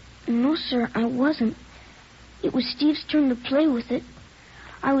 sir. No, sir, I wasn't. It was Steve's turn to play with it.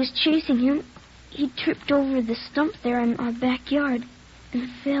 I was chasing him. He tripped over the stump there in our backyard and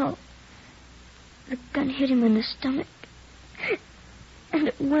fell. The gun hit him in the stomach, and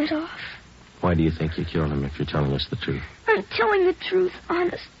it went off. Why do you think you killed him if you're telling us the truth? I'm telling the truth,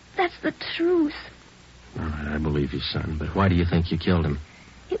 honest. That's the truth. All right, I believe you, son, but why do you think you killed him?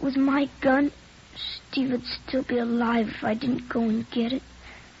 It was my gun. Steve would still be alive if I didn't go and get it.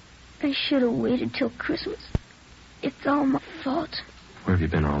 I should have waited till Christmas. It's all my fault. Where have you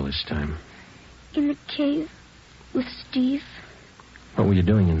been all this time? In the cave with Steve. What were you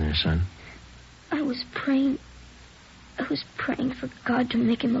doing in there, son? I was praying. I was praying for God to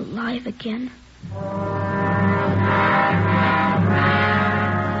make him alive again.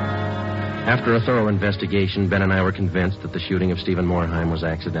 After a thorough investigation, Ben and I were convinced that the shooting of Stephen Moorheim was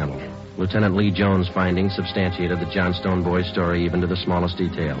accidental. Lieutenant Lee Jones' findings substantiated the Johnstone boy's story even to the smallest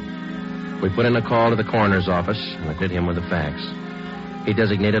detail. We put in a call to the coroner's office and acquitted him with the facts. He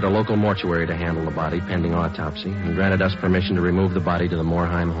designated a local mortuary to handle the body pending autopsy and granted us permission to remove the body to the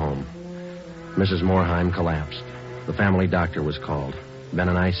Morheim home. Mrs. Morheim collapsed. The family doctor was called. Ben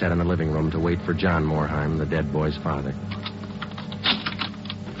and I sat in the living room to wait for John Morheim, the dead boy's father.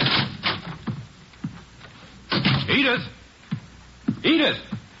 Edith! Edith!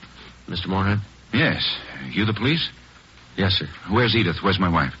 Mr. Morheim? Yes. You the police? Yes, sir. Where's Edith? Where's my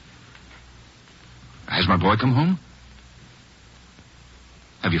wife? Has my boy come home?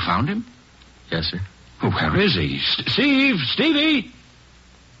 Have you found him? Yes, sir. Oh, where is he? Steve! Stevie!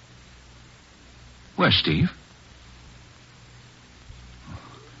 Where's Steve?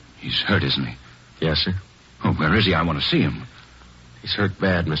 He's hurt, isn't he? Yes, sir. Oh, where is he? I want to see him. He's hurt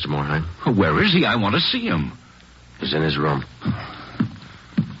bad, Mr. Morheim. Oh, where is he? I want to see him. He's in his room.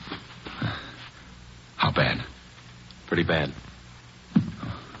 How bad? Pretty bad.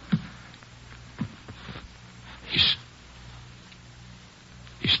 He's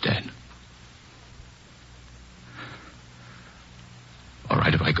dead. All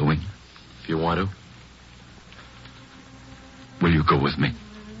right, if I go in? If you want to. Will you go with me?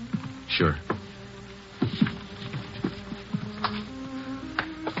 Sure.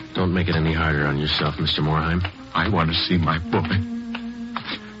 Don't make it any harder on yourself, Mr. Morheim. I want to see my boy.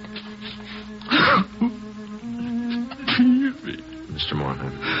 Stevie. Mr.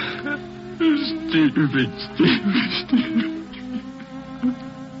 Morheim. Stevie.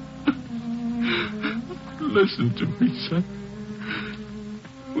 Listen to me, son.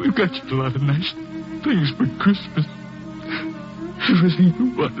 We've got you a lot of nice things for Christmas. Everything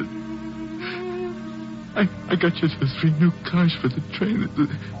you wanted. I got you the 3 new cars for the train.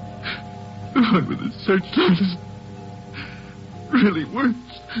 The one with the searchlight is really works.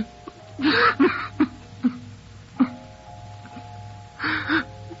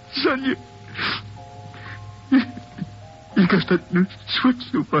 Son, you got that new switch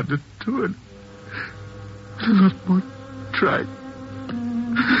you wanted to, and a lot more try.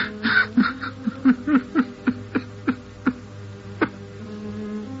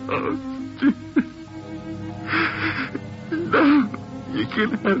 Oh, now you can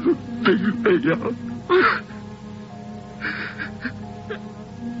have a big layout.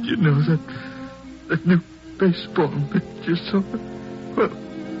 You know that new baseball mitt you saw? Well,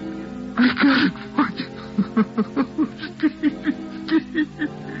 I got it for you.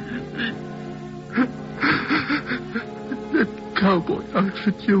 That cowboy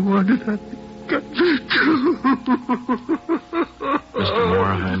outfit you wanted, I got that too. Mr.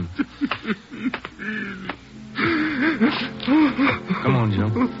 Morheim. Come on, Joe.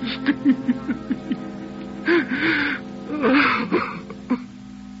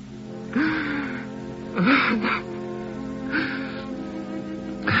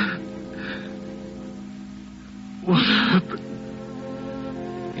 What happened?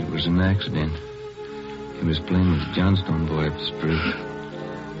 It was an accident. He was playing with the Johnstone boy up the street.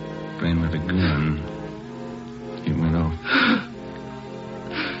 Playing with a gun. It went off.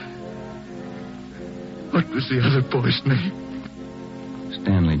 What was the other boy's name?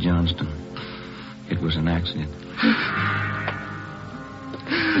 Stanley Johnston. It was an accident.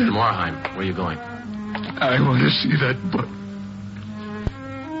 Mr. Morheim, where are you going? I want to see that boy.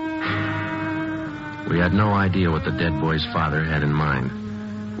 We had no idea what the dead boy's father had in mind.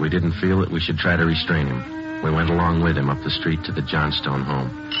 We didn't feel that we should try to restrain him. We went along with him up the street to the Johnstone home.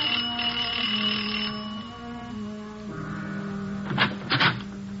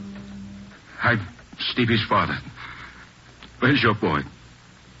 I'm Stevie's father. Where's your boy?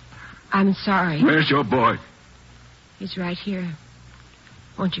 I'm sorry. Where's your boy? He's right here.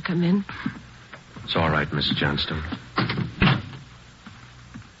 Won't you come in? It's all right, Miss Johnstone.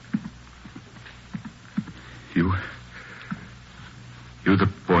 You the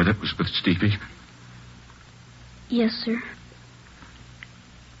boy that was with Stevie? Yes, sir.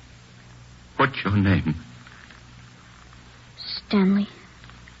 What's your name? Stanley.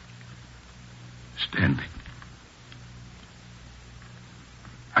 Stanley.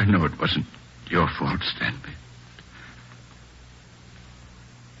 I know it wasn't your fault, Stanley.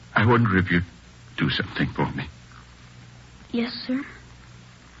 I wonder if you'd do something for me. Yes, sir.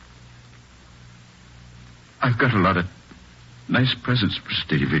 I've got a lot of nice presents for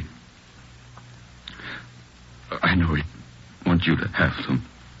Stevie. I know he'd want you to have them.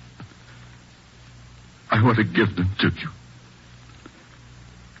 I want to give them to you.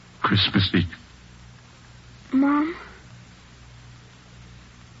 Christmas Eve. Mom?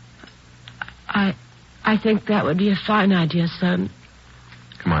 I think that would be a fine idea, son.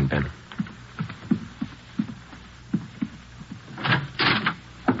 Come on, Ben.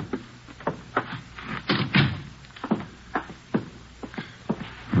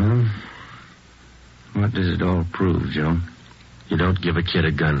 What does it all prove, Joe? You don't give a kid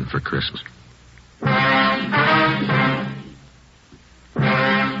a gun for Christmas. The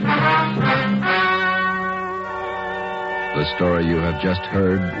story you have just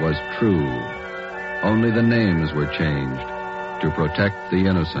heard was true. Only the names were changed to protect the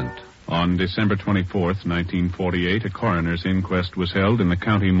innocent. On December 24th, 1948, a coroner's inquest was held in the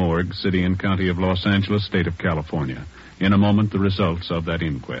county morgue, city and county of Los Angeles, state of California. In a moment, the results of that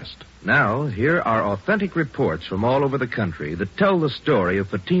inquest. Now, here are authentic reports from all over the country that tell the story of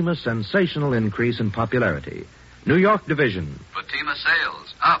Fatima's sensational increase in popularity. New York Division. Fatima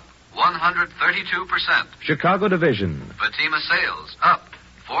sales up 132%. Chicago Division. Fatima sales up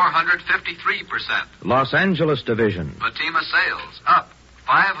 453%. Los Angeles Division. Fatima sales up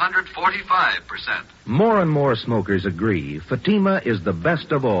 545%. More and more smokers agree Fatima is the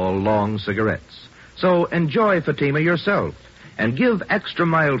best of all long cigarettes. So enjoy Fatima yourself and give extra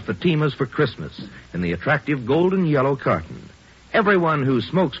mild Fatimas for Christmas in the attractive golden yellow carton. Everyone who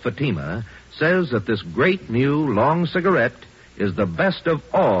smokes Fatima says that this great new long cigarette is the best of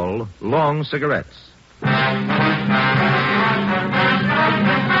all long cigarettes.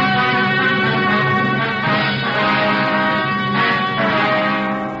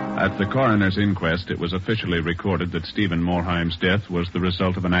 At the coroner's inquest, it was officially recorded that Stephen Morheim's death was the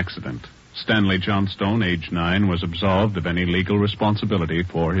result of an accident. Stanley Johnstone, age 9, was absolved of any legal responsibility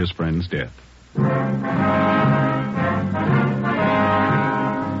for his friend's death.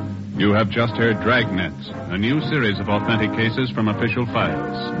 You have just heard Dragnets, a new series of authentic cases from official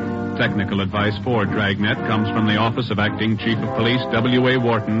files. Technical advice for Dragnet comes from the Office of Acting Chief of Police W.A.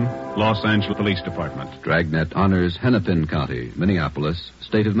 Wharton, Los Angeles Police Department. Dragnet honors Hennepin County, Minneapolis,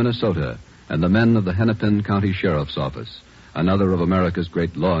 state of Minnesota, and the men of the Hennepin County Sheriff's Office, another of America's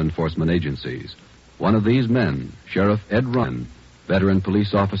great law enforcement agencies. One of these men, Sheriff Ed Ryan, veteran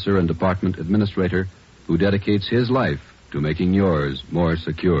police officer and department administrator, who dedicates his life to making yours more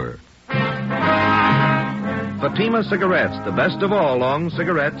secure. Fatima Cigarettes, the best of all long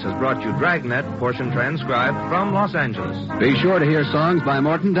cigarettes, has brought you Dragnet, portion transcribed from Los Angeles. Be sure to hear songs by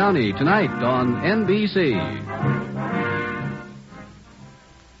Morton Downey tonight on NBC.